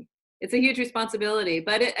thing. It's a huge responsibility.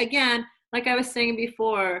 But again, like I was saying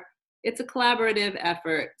before, it's a collaborative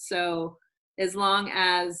effort. So as long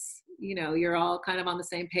as, you're all kind of on the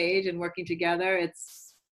same page and working together,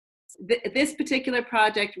 this particular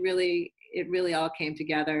project really all came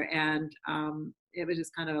together, and it was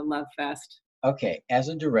just kind of a love fest. Okay. As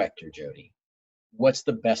a director, Jody, what's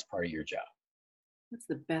the best part of your job? What's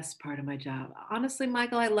the best part of my job? Honestly,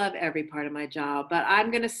 Michael, I love every part of my job, but I'm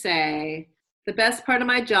going to say the best part of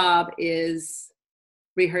my job is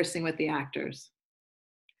rehearsing with the actors.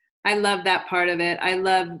 I love that part of it. I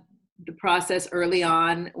love the process early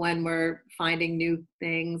on when we're finding new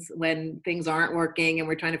things, when things aren't working and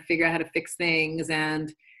we're trying to figure out how to fix things.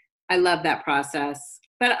 And I love that process.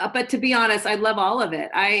 But to be honest, I love all of it.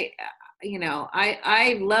 I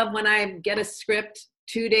love when I get a script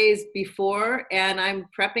 2 days before and I'm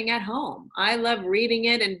prepping at home. I love reading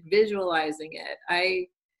it and visualizing it.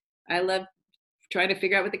 I love trying to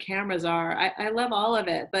figure out what the cameras are. I love all of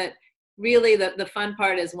it. But really the fun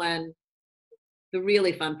part is when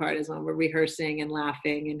we're rehearsing and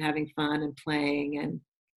laughing and having fun and playing, and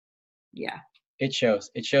yeah. It shows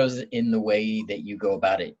in the way that you go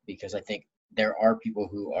about it, because I think there are people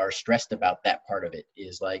who are stressed about that part of it,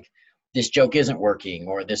 is like, this joke isn't working,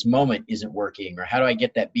 or this moment isn't working, or how do I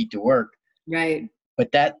get that beat to work? Right.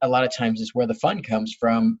 But that a lot of times is where the fun comes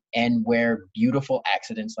from, and where beautiful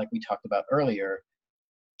accidents, like we talked about earlier,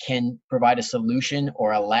 can provide a solution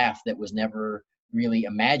or a laugh that was never really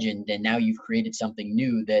imagined, and now you've created something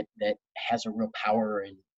new that has a real power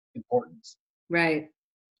and importance. Right.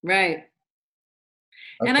 Okay.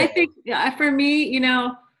 And I think for me,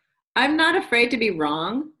 I'm not afraid to be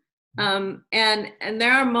wrong. And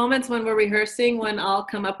there are moments when we're rehearsing when I'll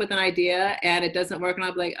come up with an idea and it doesn't work, and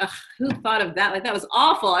I'll be like, ugh, who thought of that? Like, that was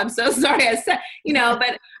awful. I'm so sorry I said,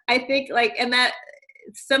 but I think and that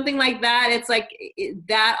something like that, it's like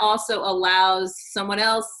that also allows someone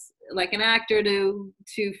else, like an actor,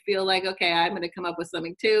 to feel like, okay, I'm going to come up with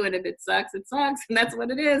something too. And if it sucks, it sucks. And that's what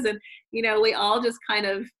it is. And, we all just kind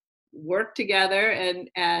of work together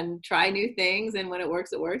and try new things. And when it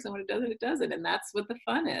works, it works. And when it doesn't, it doesn't. And that's what the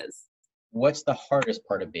fun is. What's the hardest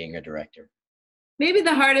part of being a director? Maybe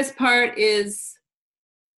the hardest part is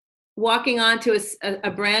walking onto a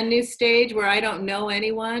brand new stage where I don't know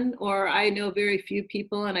anyone, or I know very few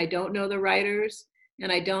people, and I don't know the writers,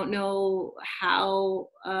 and I don't know how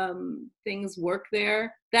things work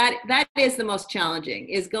there. That is the most challenging,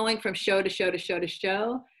 is going from show to show to show to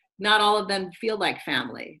show. Not all of them feel like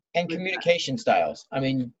family. And communication styles. I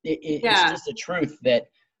mean, it's just the truth that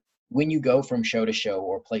when you go from show to show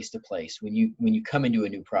or place to place, when you come into a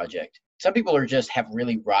new project, some people have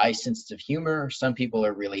really wry senses of humor. Some people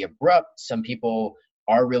are really abrupt. Some people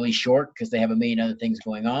are really short because they have a million other things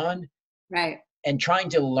going on. Right. And trying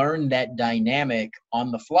to learn that dynamic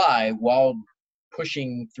on the fly while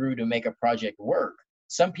pushing through to make a project work.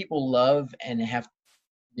 Some people love and have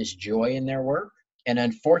this joy in their work. And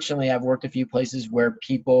unfortunately, I've worked a few places where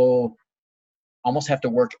people almost have to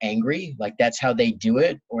work angry, like that's how they do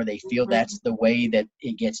it, or they feel that's the way that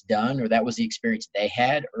it gets done, or that was the experience they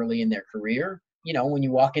had early in their career. You know, when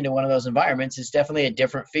you walk into one of those environments, it's definitely a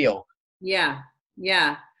different feel. Yeah.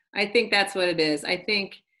 I think that's what it is. I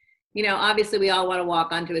think, obviously we all want to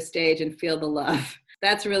walk onto a stage and feel the love.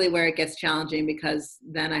 That's really where it gets challenging, because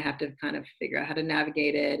then I have to kind of figure out how to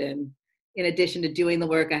navigate it. And in addition to doing the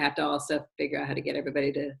work, I have to also figure out how to get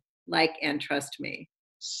everybody to like and trust me.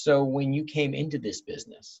 So when you came into this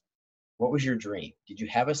business, what was your dream? Did you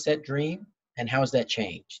have a set dream? And how has that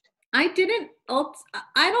changed? I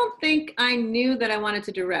don't think I knew that I wanted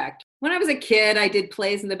to direct. When I was a kid, I did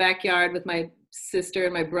plays in the backyard with my sister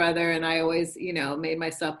and my brother, and I always, made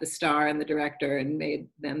myself the star and the director, and made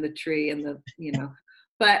them the tree and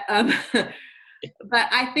but but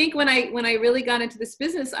I think when I really got into this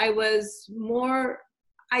business, I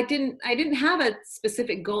didn't have a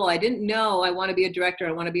specific goal. I didn't know I want to be a director,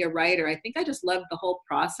 I want to be a writer. I think I just loved the whole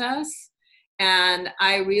process. And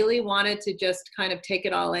I really wanted to just kind of take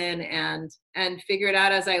it all in and figure it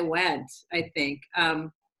out as I went, I think.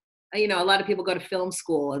 A lot of people go to film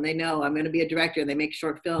school and they know I'm going to be a director, and they make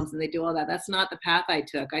short films and they do all that. That's not the path I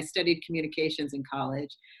took. I studied communications in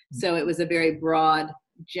college. So it was a very broad,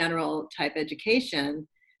 general type education.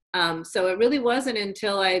 So it really wasn't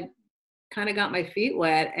until I kind of got my feet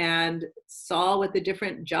wet and saw what the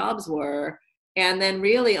different jobs were. And then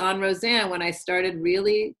really on Roseanne, when I started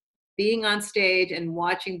really being on stage and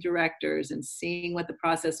watching directors and seeing what the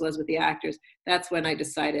process was with the actors, that's when I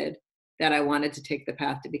decided that I wanted to take the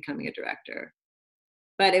path to becoming a director.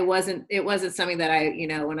 But it wasn't something that I,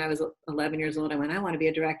 when I was 11 years old, I went, I want to be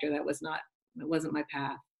a director. It wasn't my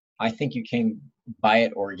path. I think you came by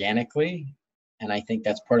it organically. And I think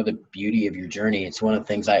that's part of the beauty of your journey. It's one of the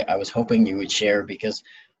things I was hoping you would share, because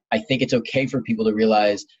I think it's okay for people to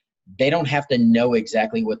realize they don't have to know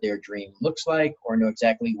exactly what their dream looks like or know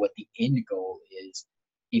exactly what the end goal is.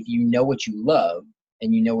 If you know what you love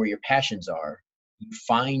and you know where your passions are, you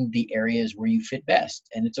find the areas where you fit best.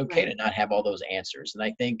 And it's okay to not have all those answers. And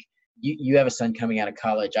I think you have a son coming out of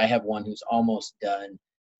college. I have one who's almost done.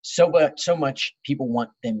 So much people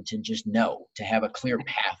want them to just know, to have a clear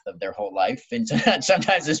path of their whole life. And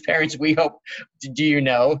sometimes as parents, we hope, do you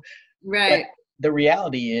know? Right. But the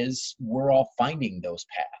reality is we're all finding those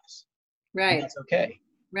paths. Right. And that's okay.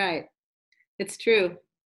 Right. It's true.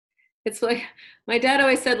 It's like my dad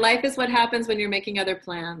always said, life is what happens when you're making other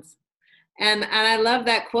plans. And I love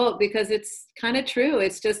that quote, because it's kind of true.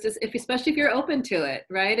 It's just especially if you're open to it,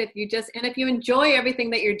 right? If you enjoy everything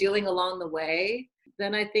that you're doing along the way,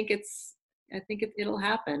 then I think it'll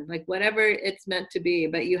happen, like whatever it's meant to be.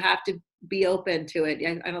 But you have to be open to it.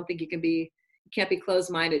 I don't think you can't be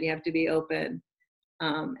closed-minded. You have to be open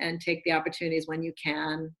and take the opportunities when you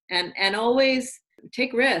can, and always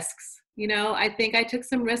take risks. I think I took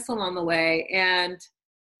some risks along the way, and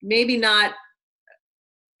maybe not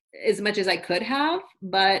as much as I could have,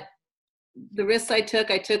 but the risks I took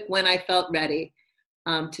when I felt ready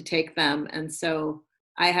to take them. And so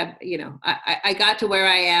I have, I got to where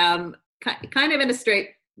I am kind of in a straight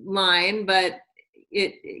line, but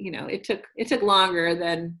it took longer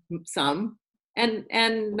than some, and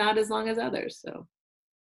not as long as others. So.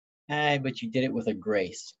 But you did it with a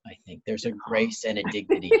grace. I think there's a grace and a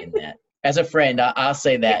dignity in that. As a friend, I'll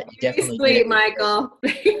say that. You definitely sweet, did it Michael.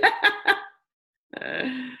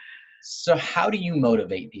 So how do you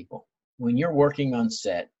motivate people when you're working on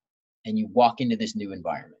set and you walk into this new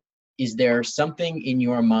environment? Is there something in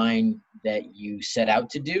your mind that you set out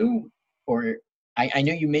to do? Or I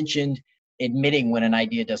know you mentioned admitting when an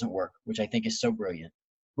idea doesn't work, which I think is so brilliant.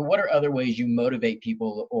 But what are other ways you motivate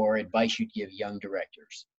people, or advice you'd give young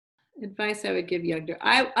directors? Advice I would give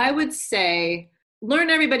I would say learn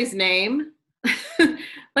everybody's name.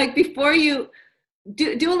 Like before you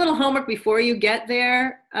do a little homework before you get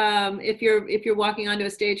there. If you're walking onto a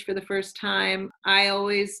stage for the first time, I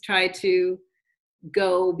always try to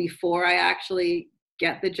go before I actually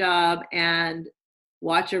get the job and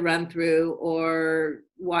watch a run through or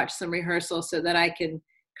watch some rehearsal so that I can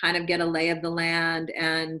kind of get a lay of the land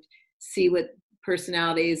and see what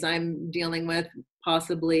personalities I'm dealing with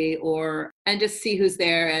possibly, or and just see who's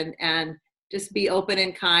there and just be open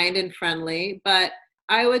and kind and friendly. But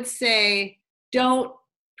I would say don't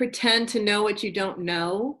pretend to know what you don't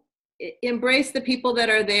know. Embrace the people that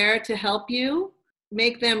are there to help you.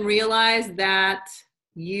 Make them realize that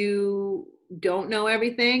you don't know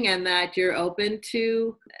everything and that you're open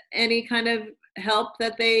to any kind of help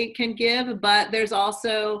that they can give. But there's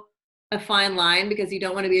also a fine line, because you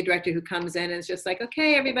don't want to be a director who comes in and is just like,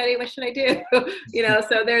 okay, everybody, what should I do?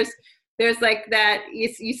 So there's like that.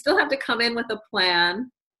 You still have to come in with a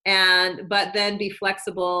plan, but then be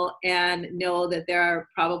flexible and know that there are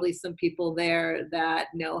probably some people there that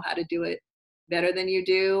know how to do it better than you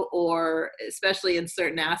do, or especially in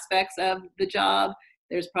certain aspects of the job,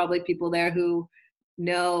 there's probably people there who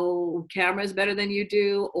know cameras better than you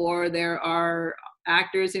do, or there are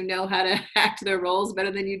actors who know how to act their roles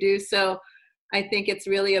better than you do. So I think it's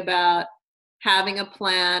really about having a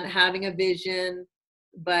plan, having a vision,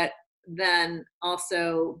 but then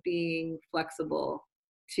also being flexible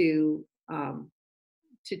to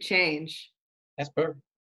change. That's perfect.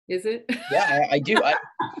 Is it? Yeah, I do.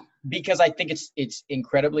 Because I think it's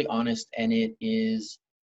incredibly honest, and it is,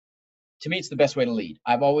 to me, it's the best way to lead.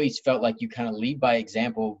 I've always felt like you kind of lead by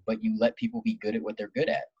example, but you let people be good at what they're good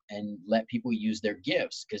at and let people use their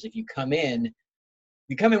gifts. Because if you come in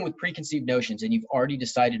with preconceived notions and you've already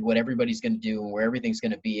decided what everybody's going to do and where everything's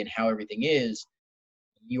going to be and how everything is,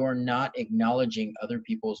 you're not acknowledging other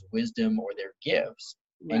people's wisdom or their gifts,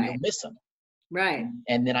 and you'll miss them. Right.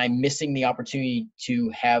 And then I'm missing the opportunity to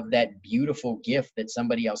have that beautiful gift that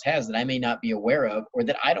somebody else has that I may not be aware of or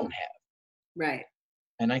that I don't have. Right.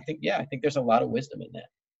 And I think there's a lot of wisdom in that.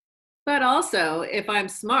 But also, if I'm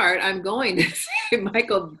smart, I'm going to say,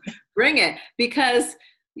 Michael, bring it, because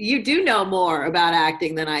you do know more about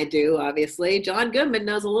acting than I do, obviously. John Goodman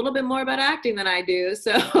knows a little bit more about acting than I do.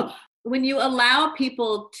 So when you allow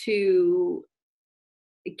people to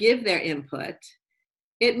give their input,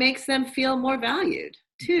 it makes them feel more valued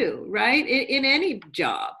too, right? In any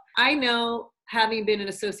job. I know, having been an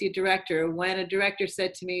associate director, when a director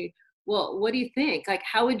said to me, well, what do you think? Like,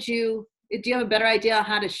 do you have a better idea on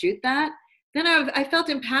how to shoot that? Then I felt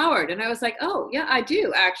empowered, and I was like, oh yeah, I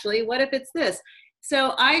do actually. What if it's this?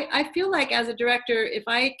 So I feel like as a director, if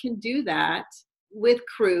I can do that with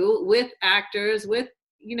crew, with actors, with,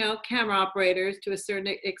 camera operators to a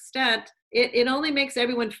certain extent, it only makes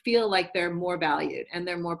everyone feel like they're more valued and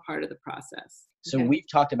they're more part of the process. So we've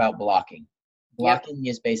talked about blocking. Blocking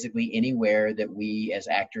is basically anywhere that we as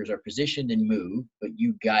actors are positioned and move, but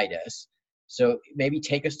you guide us. So maybe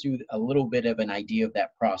take us through a little bit of an idea of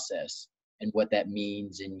that process and what that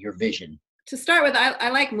means in your vision. To start with, I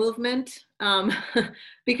like movement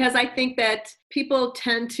because I think that people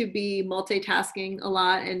tend to be multitasking a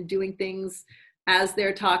lot and doing things as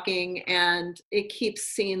they're talking, and it keeps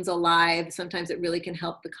scenes alive. Sometimes it really can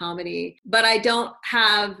help the comedy. But I don't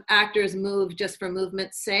have actors move just for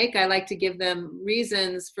movement's sake. I like to give them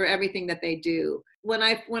reasons for everything that they do. When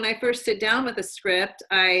I first sit down with a script,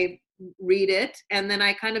 I read it, and then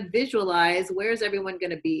I kind of visualize, where's everyone going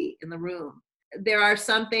to be in the room? There are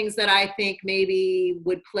some things that I think maybe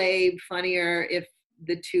would play funnier if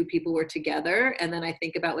the two people were together. And then I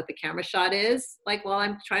think about what the camera shot is like while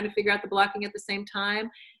I'm trying to figure out the blocking at the same time.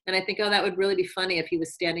 And I think, oh, that would really be funny if he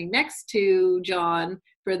was standing next to John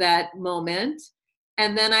for that moment.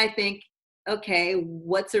 And then I think, okay,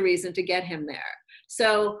 what's a reason to get him there?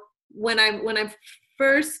 So when I'm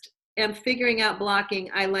first am figuring out blocking,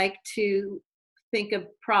 I like to think of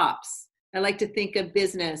props. I like to think of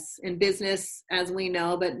business. And business, as we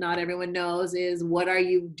know, but not everyone knows, is what are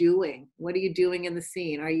you doing? What are you doing in the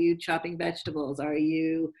scene? Are you chopping vegetables? Are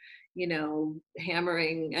you,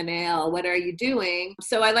 hammering a nail? What are you doing?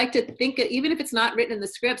 So I like to think, even if it's not written in the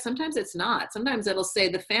script, sometimes it's not. Sometimes it'll say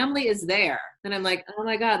the family is there. And I'm like, oh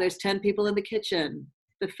my God, there's 10 people in the kitchen.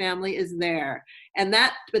 The family is there.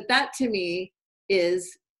 But that to me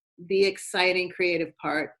is the exciting creative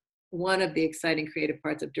part. One of the exciting creative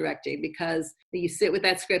parts of directing, because you sit with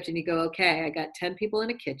that script and you go, okay, I got 10 people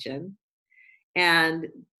in a kitchen and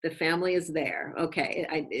the family is there. Okay.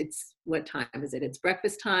 It's what time is it? It's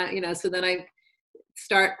breakfast time, so then I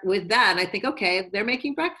start with that and I think, okay, they're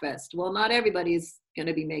making breakfast. Well, not everybody's going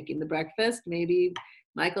to be making the breakfast. Maybe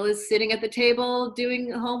Michael is sitting at the table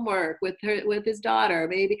doing homework with his daughter.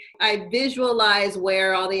 Maybe I visualize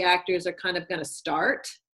where all the actors are kind of going to start,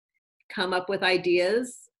 come up with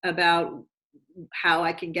ideas about how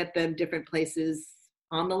I can get them different places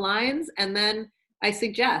on the lines. And then I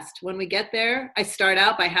suggest when we get there, I start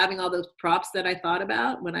out by having all those props that I thought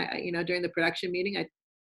about when I, during the production meeting, I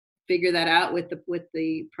figure that out with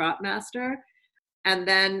the prop master. And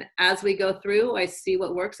then as we go through, I see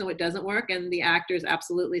what works and what doesn't work. And the actors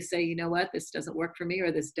absolutely say, you know what, this doesn't work for me,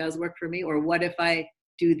 or this does work for me, or what if I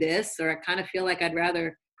do this, or I kind of feel like I'd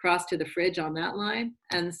rather cross to the fridge on that line.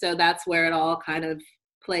 And so that's where it all kind of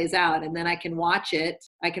plays out. And then I can watch it.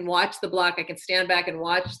 I can watch the block. I can stand back and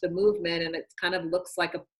watch the movement, and it kind of looks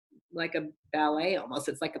like a ballet almost.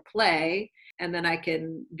 It's like a play. And then I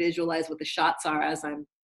can visualize what the shots are as I'm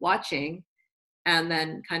watching, and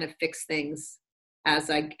then kind of fix things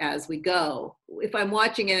as we go. If I'm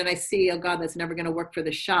watching it and I see, oh God, that's never going to work for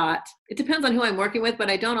the shot. It depends on who I'm working with, but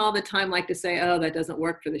I don't all the time like to say, oh, that doesn't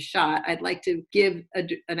work for the shot. I'd like to give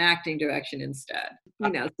an acting direction instead,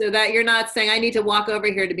 so that you're not saying I need to walk over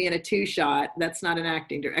here to be in a 2-shot. That's not an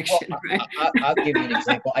acting direction, right? I'll give you an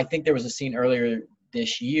example. I think there was a scene earlier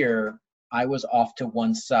this year. I was off to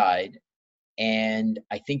one side, and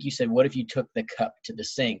I think you said, what if you took the cup to the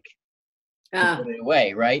sink? Put it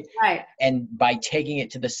away, right? Right. And by taking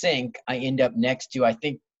it to the sink, I end up next to, I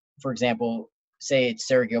think, for example, say it's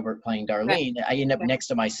Sarah Gilbert playing Darlene, right. I end up next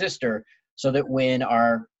to my sister, so that when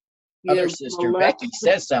our other sister, Becky,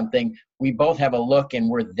 says something, we both have a look and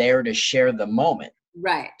we're there to share the moment.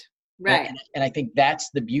 Right. And I think that's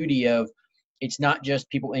the beauty of, it's not just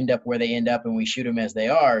people end up where they end up and we shoot them as they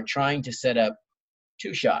are, trying to set up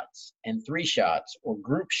 2 shots and 3 shots or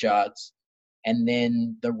group shots, and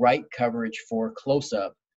then the right coverage for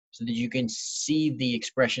close-up so that you can see the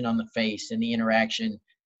expression on the face and the interaction.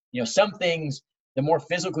 Some things, the more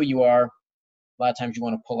physical you are, a lot of times you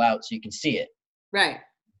want to pull out so you can see it. Right.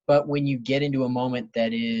 But when you get into a moment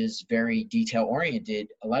that is very detail-oriented,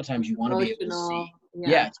 a lot of times you want to be able to see.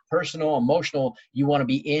 Yeah, it's personal, emotional. You want to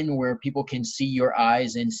be in where people can see your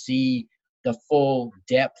eyes and see the full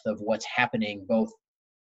depth of what's happening, both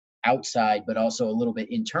outside, but also a little bit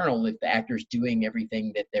internal if the actor's doing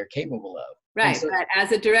everything that they're capable of. Right. So, but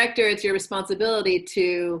as a director, it's your responsibility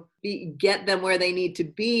to get them where they need to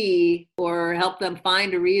be, or help them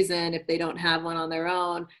find a reason, if they don't have one on their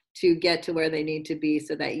own, to get to where they need to be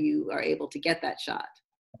so that you are able to get that shot.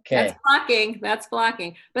 Okay. That's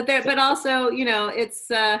blocking. But also, it's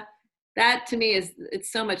that to me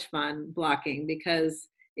it's so much fun blocking, because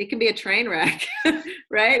it can be a train wreck,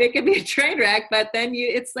 right? It can be a train wreck, but then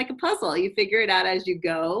it's like a puzzle. You figure it out as you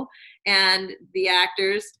go, and the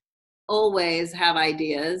actors always have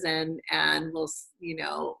ideas and will,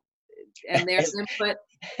 and their input.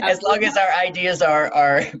 As long as our ideas are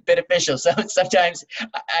beneficial. So sometimes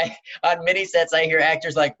on mini sets, I hear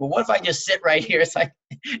actors like, well, what if I just sit right here? It's like,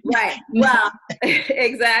 right. Well,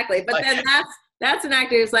 exactly. But then that's an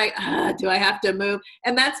actor who's like, do I have to move?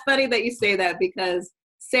 And that's funny that you say that, because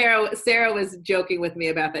Sarah was joking with me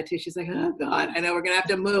about that too. She's like, oh God, I know we're going to have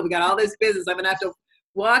to move. We got all this business. I'm going to have to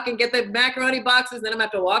walk and get the macaroni boxes. Then I'm going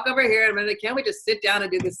to have to walk over here. And I'm like, can't we just sit down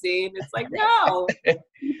and do the scene? It's like, no.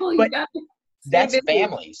 People, you got to that's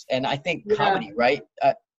families. And I think comedy, right?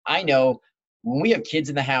 I know when we have kids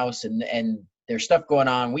in the house and there's stuff going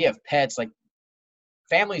on, we have pets, like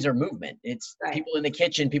families are movement. It's right. People in the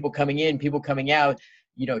kitchen, people coming in, people coming out,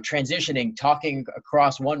 transitioning, talking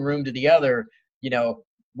across one room to the other,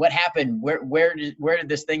 what happened? Where did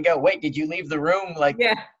this thing go? Wait, did you leave the room? Like,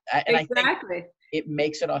 yeah, and exactly. I think it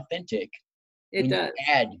makes it authentic. It does.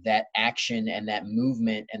 You add that action and that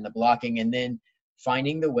movement and the blocking, and then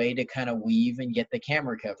finding the way to kind of weave and get the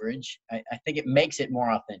camera coverage. I think it makes it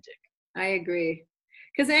more authentic. I agree.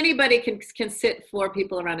 Because anybody can sit 4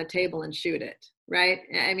 people around a table and shoot it, right?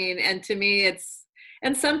 I mean, and to me,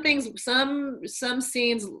 and some things, some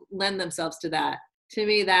scenes lend themselves to that. To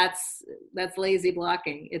me, that's lazy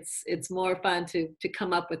blocking. It's more fun to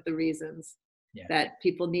come up with the reasons that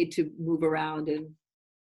people need to move around and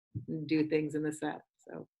do things in the set.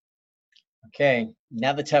 So, okay,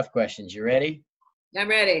 now the tough questions. You ready? I'm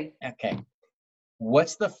ready. Okay.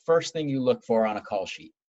 What's the first thing you look for on a call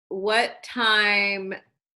sheet? What time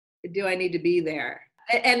do I need to be there?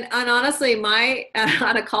 And honestly, my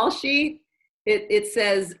on a call sheet, it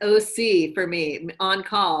says OC for me, on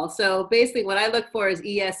call. So basically what I look for is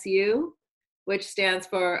ESU, which stands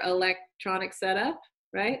for electronic setup,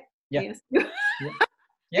 right? Yeah. ESU. Yeah.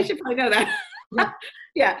 I should probably know that.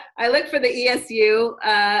 Yeah. I look for the ESU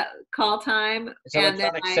call time. It's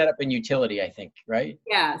electronic setup and utility, I think, right?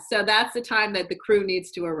 Yeah. So that's the time that the crew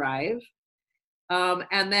needs to arrive.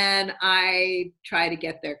 And then I try to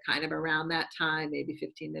get there kind of around that time, maybe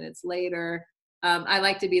 15 minutes later. I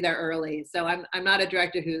like to be there early. So I'm not a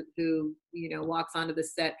director who walks onto the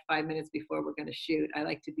set 5 minutes before we're going to shoot. I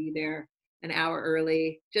like to be there an hour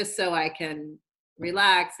early just so I can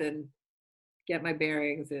relax and get my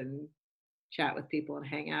bearings and chat with people and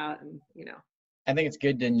hang out and. I think it's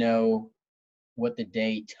good to know what the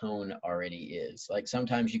day tone already is. Like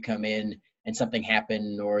sometimes you come in and something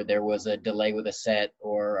happened, or there was a delay with a set,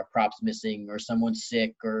 or a prop's missing, or someone's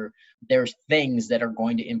sick, or there's things that are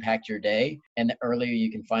going to impact your day. And the earlier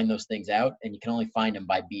you can find those things out, and you can only find them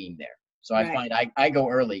by being there. So I find I go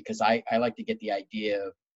early because I like to get the idea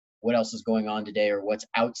of what else is going on today or what's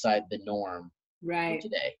outside the norm for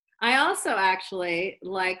today. I also actually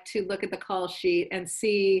like to look at the call sheet and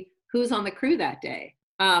see who's on the crew that day.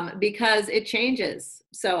 Because it changes.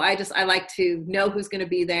 So I like to know who's going to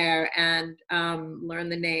be there and learn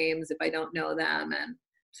the names if I don't know them. And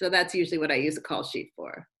so that's usually what I use a call sheet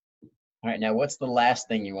for. All right. Now, what's the last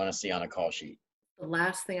thing you want to see on a call sheet? The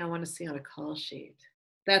last thing I want to see on a call sheet.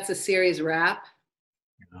 That's a series wrap.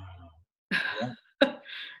 Yeah.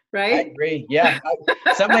 Right? I agree. Yeah.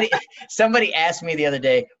 Somebody asked me the other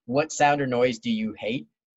day, what sound or noise do you hate?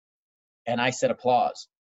 And I said applause.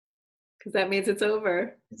 Because that means it's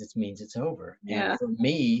over. Because it means it's over. Yeah. And for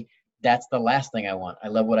me, that's the last thing I want. I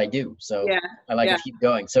love what I do. So I like to keep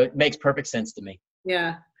going. So it makes perfect sense to me.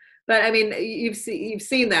 Yeah. But I mean, you've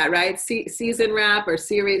seen that, right? Season wrap or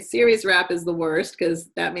series wrap is the worst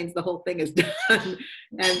because that means the whole thing is done.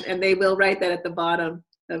 and they will write that at the bottom.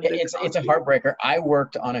 It's a heartbreaker. I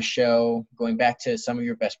worked on a show, going back to some of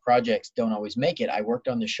your best projects don't always make it. I worked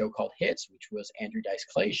on this show called Hits, which was Andrew Dice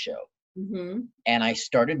Clay's show. Mm-hmm. And I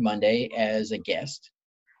started Monday as a guest.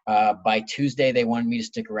 By Tuesday, they wanted me to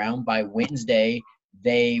stick around. By Wednesday,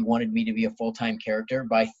 they wanted me to be a full-time character.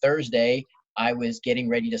 By Thursday, I was getting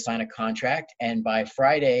ready to sign a contract. And by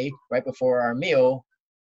Friday, right before our meal,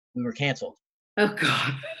 we were canceled. Oh,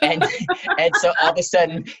 God. and so all of a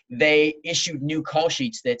sudden, they issued new call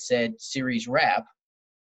sheets that said series wrap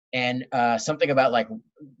and something about like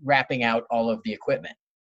wrapping out all of the equipment.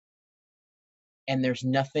 And there's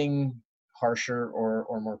nothing harsher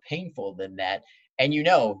or more painful than that. And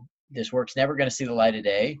this work's never going to see the light of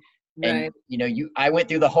day. And I went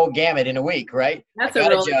through the whole gamut in a week, right? That's I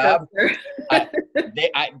got a job.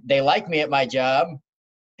 They like me at my job.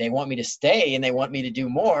 They want me to stay and they want me to do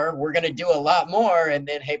more. We're going to do a lot more. And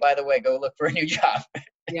then, hey, by the way, go look for a new job.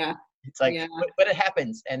 Yeah. It's like, but it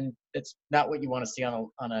happens. And it's not what you want to see on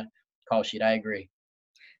a call sheet. I agree.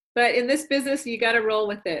 But in this business, you got to roll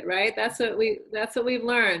with it, right? That's what we've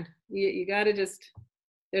learned. You got to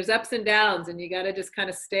there's ups and downs, and you got to just kind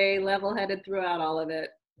of stay level-headed throughout all of it.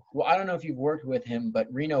 Well, I don't know if you've worked with him, but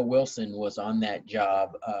Reno Wilson was on that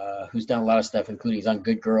job, who's done a lot of stuff, including he's on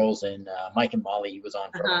Good Girls and Mike and Molly he was on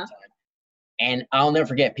for a long time. And I'll never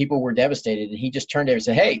forget, people were devastated, and he just turned there and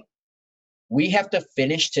said, hey, we have to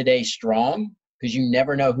finish today strong because you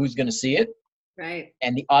never know who's going to see it. Right.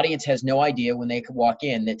 And the audience has no idea when they could walk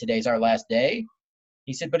in that today's our last day.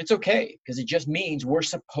 He said, but it's okay because it just means we're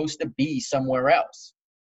supposed to be somewhere else.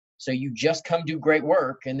 So you just come do great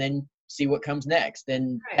work and then see what comes next.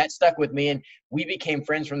 And that stuck with me. And we became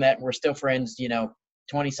friends from that. And we're still friends,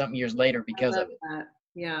 20 something years later because of it. That.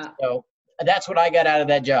 Yeah. So that's what I got out of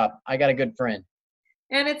that job. I got a good friend.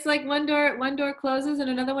 And it's like one door closes and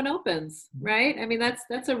another one opens, right? I mean, that's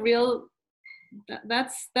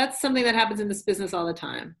something that happens in this business all the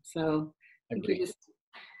time. So I think you just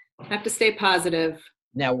have to stay positive.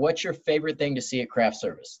 Now, what's your favorite thing to see at craft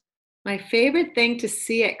service? My favorite thing to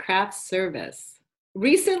see at craft service.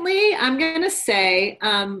 Recently, I'm going to say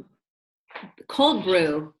cold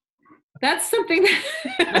brew. That's something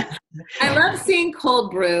that I love seeing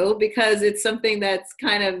cold brew because it's something that's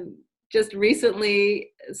kind of just recently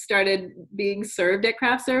started being served at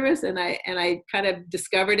craft service. And I kind of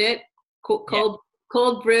discovered it.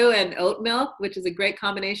 Cold brew and oat milk, which is a great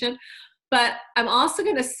combination. But I'm also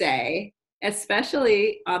going to say,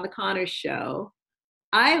 especially on the Connors show,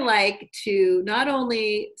 I like to not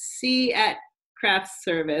only see at craft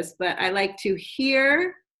service, but I like to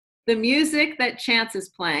hear the music that Chance is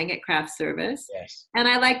playing at craft service. Yes. And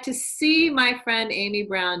I like to see my friend Amy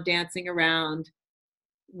Brown dancing around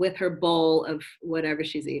with her bowl of whatever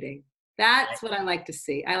she's eating. That's what I like to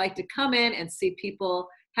see. I like to come in and see people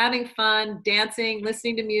having fun, dancing,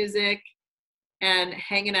 listening to music, and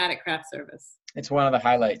hanging out at craft service. It's one of the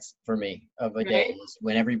highlights for me of a day is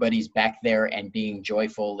when everybody's back there and being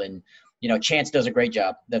joyful. And, Chance does a great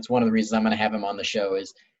job. That's one of the reasons I'm going to have him on the show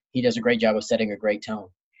is he does a great job of setting a great tone.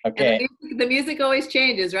 And Okay. the music always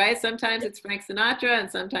changes, right? Sometimes it's Frank Sinatra and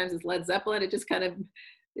sometimes it's Led Zeppelin. It just kind of,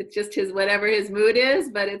 it's just his, whatever his mood is,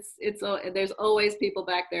 but there's always people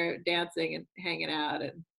back there dancing and hanging out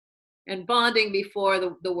and bonding before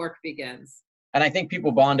the work begins. And I think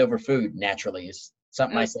people bond over food naturally is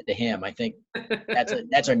something I Oh. said to him. I think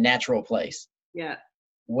that's a natural place. Yeah.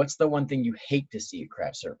 What's the one thing you hate to see at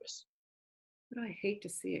craft service? What do I hate to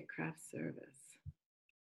see at craft service?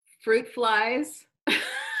 Fruit flies.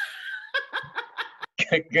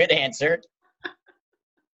 Good answer.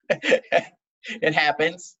 It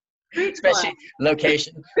happens, Fruit especially flies.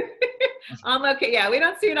 location. I'm okay. Yeah, we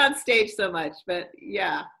don't see it on stage so much, but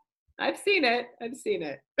yeah, I've seen it. I've seen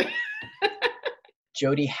it.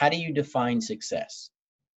 Jody, how do you define success?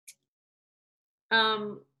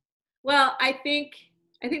 Um, well, I think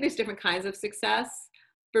there's different kinds of success.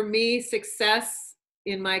 For me, success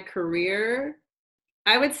in my career,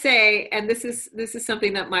 I would say, and this is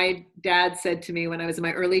something that my dad said to me when I was in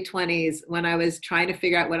my early 20s, when I was trying to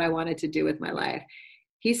figure out what I wanted to do with my life.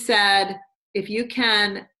 He said, if you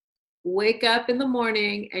can wake up in the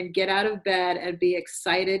morning and get out of bed and be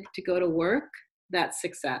excited to go to work, that's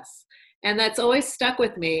success. And that's always stuck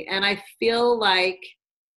with me. And I feel like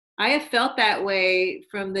I have felt that way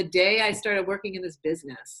from the day I started working in this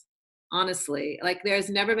business. Honestly, like there's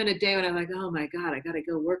never been a day when I'm like, oh my God, I got to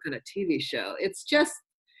go work on a TV show. It's just,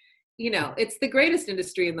 it's the greatest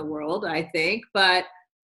industry in the world, I think. But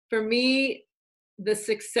for me, the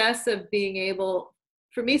success of being able,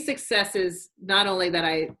 for me, success is not only that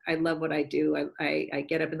I love what I do. I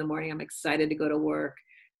get up in the morning, I'm excited to go to work.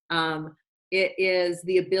 It is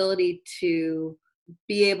the ability to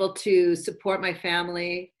be able to support my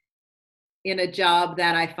family in a job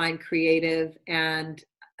that I find creative and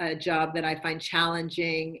a job that I find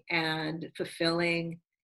challenging and fulfilling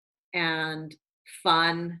and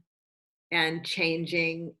fun and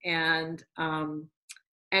changing. And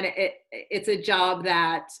it's a job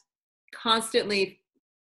that constantly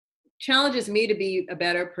challenges me to be a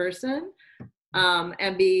better person,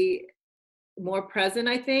 and be more present,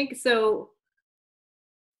 I think. So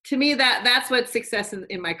to me, that's what success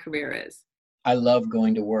in my career is. I love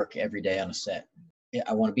going to work every day on a set. Yeah,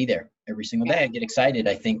 I want to be there every single Yeah. day. I get excited.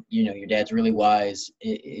 I think, your dad's really wise.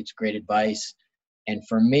 It's great advice. And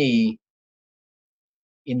for me,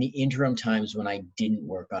 in the interim times when I didn't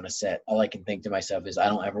work on a set, all I can think to myself is I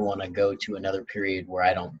don't ever want to go to another period where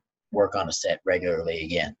I don't work on a set regularly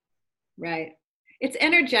again. Right. It's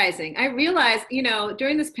energizing. I realized,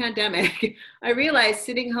 during this pandemic, I realized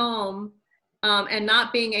sitting home, and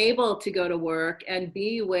not being able to go to work and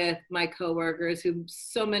be with my coworkers, who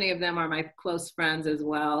so many of them are my close friends as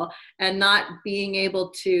well, and not being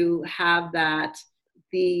able to have that,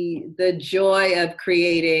 the joy of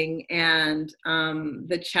creating and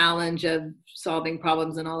the challenge of solving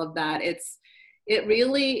problems and all of that. It's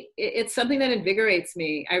something that invigorates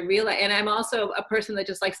me. I realize, and I'm also a person that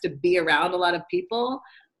just likes to be around a lot of people.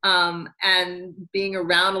 And being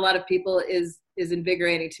around a lot of people is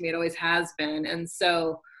invigorating to me. It always has been. And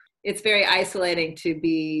so it's very isolating to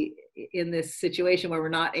be in this situation where we're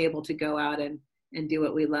not able to go out and do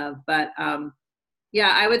what we love. But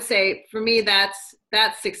yeah, I would say for me, that's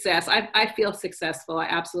success. I feel successful. I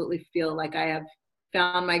absolutely feel like I have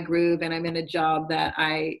found my groove and I'm in a job that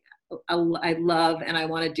I love and I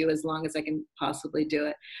want to do as long as I can possibly do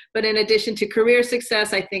it. But in addition to career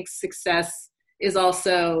success, I think success is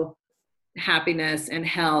also happiness and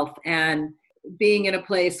health and being in a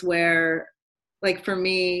place where, like for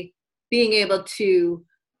me, being able to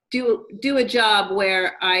do a job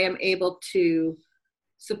where I am able to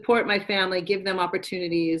support my family, give them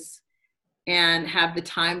opportunities, and have the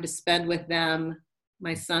time to spend with them,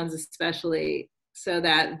 my sons especially, so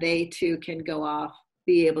that they too can go off,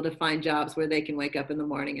 be able to find jobs where they can wake up in the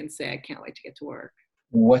morning and say, I can't wait to get to work.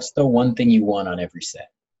 What's the one thing you want on every set?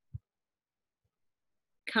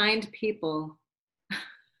 Kind people.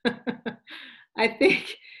 I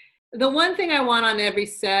think the one thing I want on every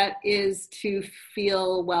set is to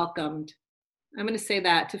feel welcomed. I'm going to say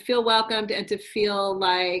that, to feel welcomed and to feel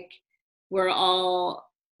like we're all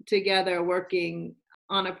together working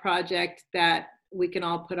on a project that we can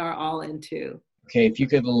all put our all into. Okay, if you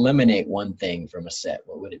could eliminate one thing from a set,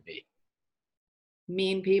 what would it be?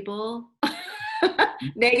 Mean people,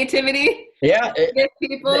 negativity, Yeah.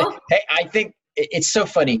 people. Hey, I think it's so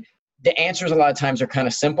funny. The answers a lot of times are kind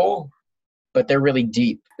of simple, but they're really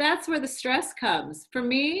deep. That's where the stress comes. For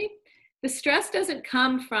me, the stress doesn't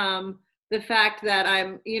come from the fact that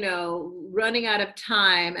I'm, running out of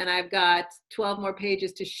time and I've got 12 more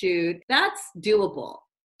pages to shoot. That's doable.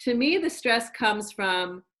 To me, the stress comes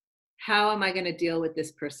from, how am I going to deal with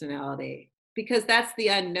this personality? because that's the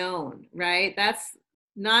unknown, right? That's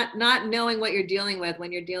not knowing what you're dealing with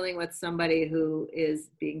when you're dealing with somebody who is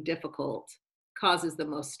being difficult causes the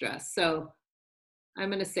most stress. So I'm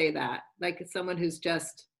going to say that, like someone who's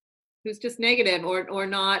just negative or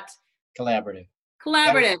not Collaborative.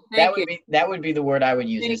 collaborative. Thank you. That would be the word I would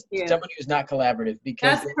use, Thank is you. someone who's not collaborative,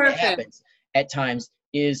 because That's it perfect. happens at times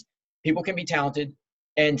is people can be talented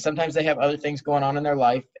and sometimes they have other things going on in their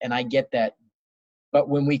life, and I get that. But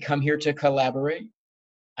when we come here to collaborate,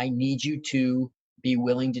 I need you to be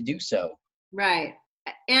willing to do so. Right.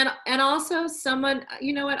 And also someone,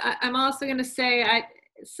 you know what, I'm also going to say,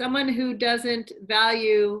 someone who doesn't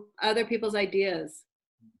value other people's ideas,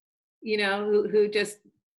 you know, who just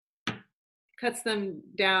cuts them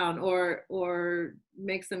down or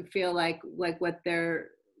makes them feel like what their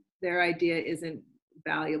idea isn't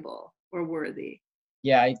valuable or worthy.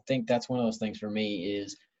 Yeah, I think that's one of those things for me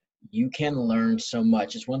is you can learn so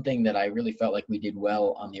much. It's one thing that I really felt like we did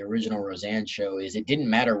well on the original Roseanne show is it didn't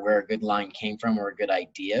matter where a good line came from or a good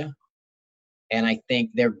idea. And I think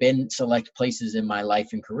there have been select places in my life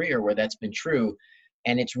and career where that's been true.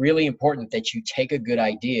 And it's really important that you take a good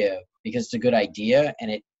idea because it's a good idea and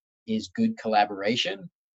it is good collaboration,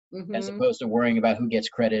 as opposed to worrying about who gets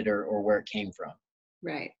credit or where it came from.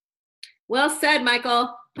 Right. Well said,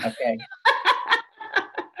 Michael. Okay.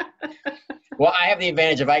 Well, I have the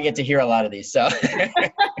advantage of I get to hear a lot of these. So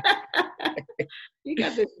you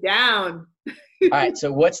got this down. All right.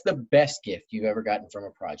 So what's the best gift you've ever gotten from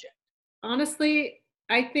a project? Honestly,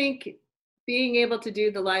 I think being able to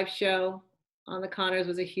do the live show on the Conners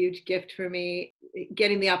was a huge gift for me.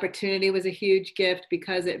 Getting the opportunity was a huge gift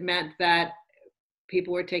because it meant that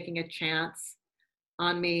people were taking a chance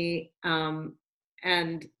on me. And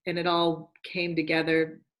it all came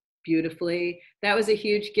together beautifully. That was a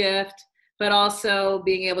huge gift. But also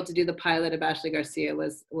being able to do the pilot of Ashley Garcia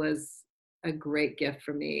was a great gift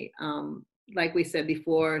for me. Like we said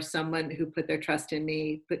before, someone who put their trust in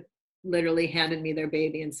me, but literally handed me their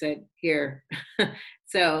baby and said, here.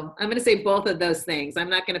 So I'm going to say both of those things. I'm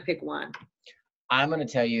not going to pick one. I'm going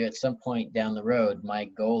to tell you at some point down the road, my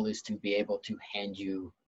goal is to be able to hand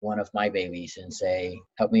you one of my babies and say,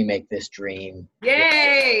 help me make this dream.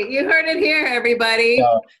 Yay! You heard it here, everybody.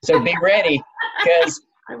 So be ready, because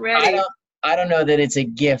I'm ready. I don't know that it's a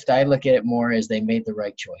gift. I look at it more as they made the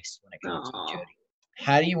right choice when it comes to Jody.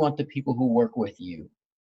 How do you want the people who work with you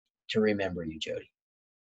to remember you, Jody?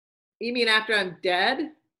 You mean after I'm dead?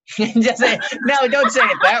 No, don't say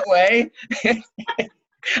it that way.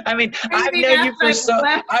 I mean, I've known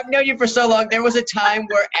you for so long. There was a time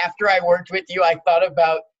where after I worked with you, I thought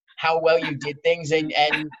about how well you did things and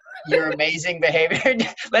your amazing behavior.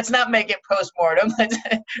 Let's not make it post-mortem.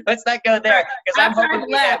 Let's not go there, because I'm hoping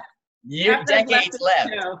we have decades left.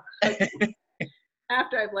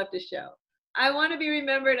 After I've left the show, I want to be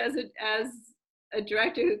remembered as a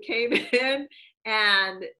director who came in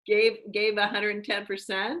and gave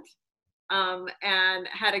 110%, and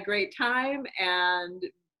had a great time and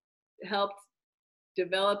helped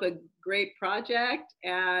develop a great project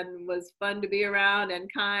and was fun to be around and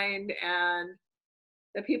kind and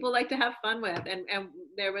that people like to have fun with, and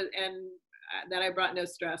that I brought no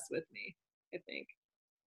stress with me, I think.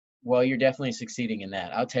 Well, you're definitely succeeding in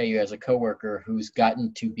that. I'll tell you, as a coworker who's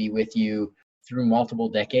gotten to be with you through multiple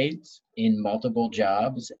decades, in multiple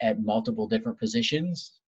jobs, at multiple different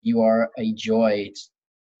positions, you are a joy. It's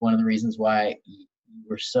one of the reasons why you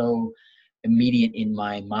were so immediate in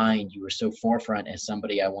my mind. You were so forefront as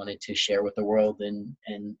somebody I wanted to share with the world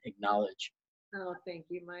and acknowledge. Oh, thank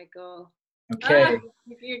you, Michael. Okay.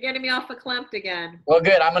 You're getting me off verklempt again. Well,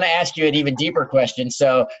 good. I'm going to ask you an even deeper question.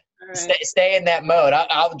 So right. Stay in that mode.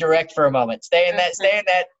 I'll direct for a moment. Stay in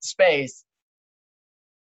that space.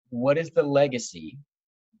 What is the legacy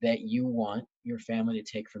that you want your family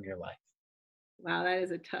to take from your life? Wow, that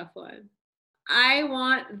is a tough one. I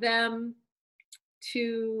want them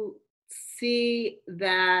to see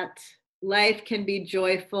that life can be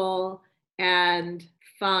joyful and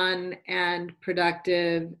fun and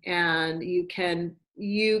productive, and you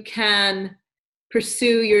can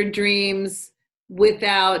pursue your dreams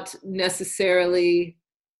without necessarily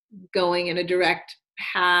going in a direct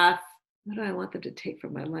path. What do I want them to take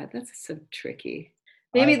from my life? That's so tricky.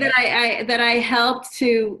 Maybe that I helped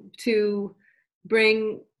to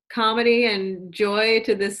bring comedy and joy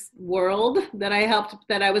to this world, that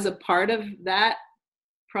I was a part of that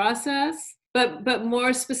process. But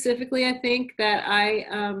more specifically, I think that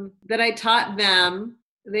I taught them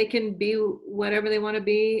they can be whatever they want to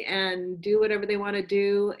be and do whatever they want to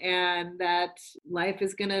do, and that life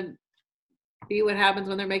is going to be what happens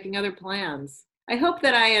when they're making other plans. I hope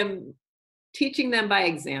that I am teaching them by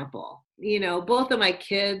example, both of my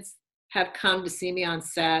kids have come to see me on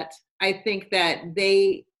set. I think that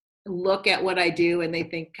they look at what I do and they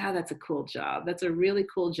think, God, that's a cool job. That's a really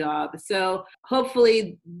cool job. So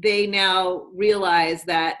hopefully they now realize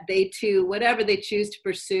that they too, whatever they choose to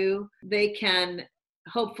pursue, they can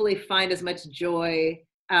hopefully find as much joy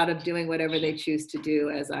out of doing whatever they choose to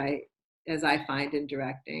do as I find in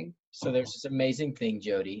directing. So there's this amazing thing,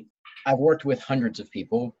 Jodi. I've worked with hundreds of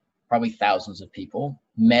people, probably thousands of people,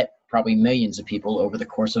 met probably millions of people over the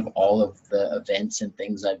course of all of the events and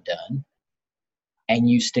things I've done. And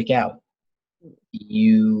you stick out.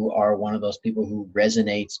 You are one of those people who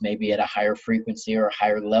resonates maybe at a higher frequency or a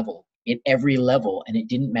higher level, at every level. And it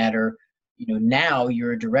didn't matter, now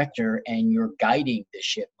you're a director and you're guiding the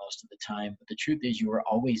ship most of the time. But the truth is you were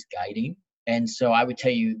always guiding. And so I would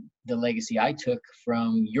tell you the legacy I took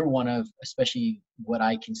from, you're one of, especially what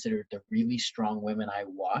I consider the really strong women I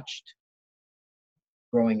watched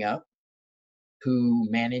growing up, who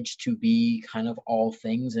managed to be kind of all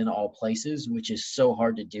things in all places, which is so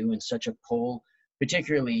hard to do and such a pull,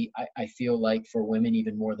 particularly I feel like for women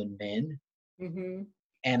even more than men. Mm-hmm.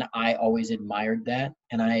 And I always admired that.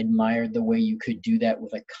 And I admired the way you could do that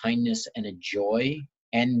with a kindness and a joy.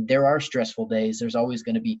 And there are stressful days. There's always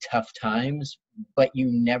going to be tough times, but you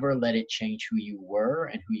never let it change who you were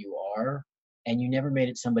and who you are. And you never made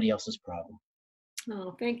it somebody else's problem.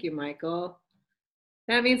 Oh, thank you, Michael.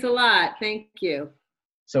 That means a lot. Thank you.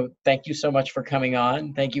 So thank you so much for coming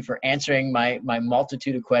on. Thank you for answering my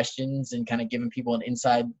multitude of questions and kind of giving people an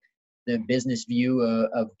inside the business view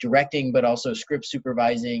of directing, but also script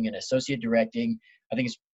supervising and associate directing. I think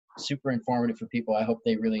it's super informative for people. I hope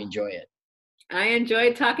they really enjoy it. I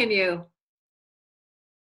enjoyed talking to you.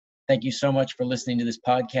 Thank you so much for listening to this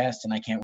podcast, and I can't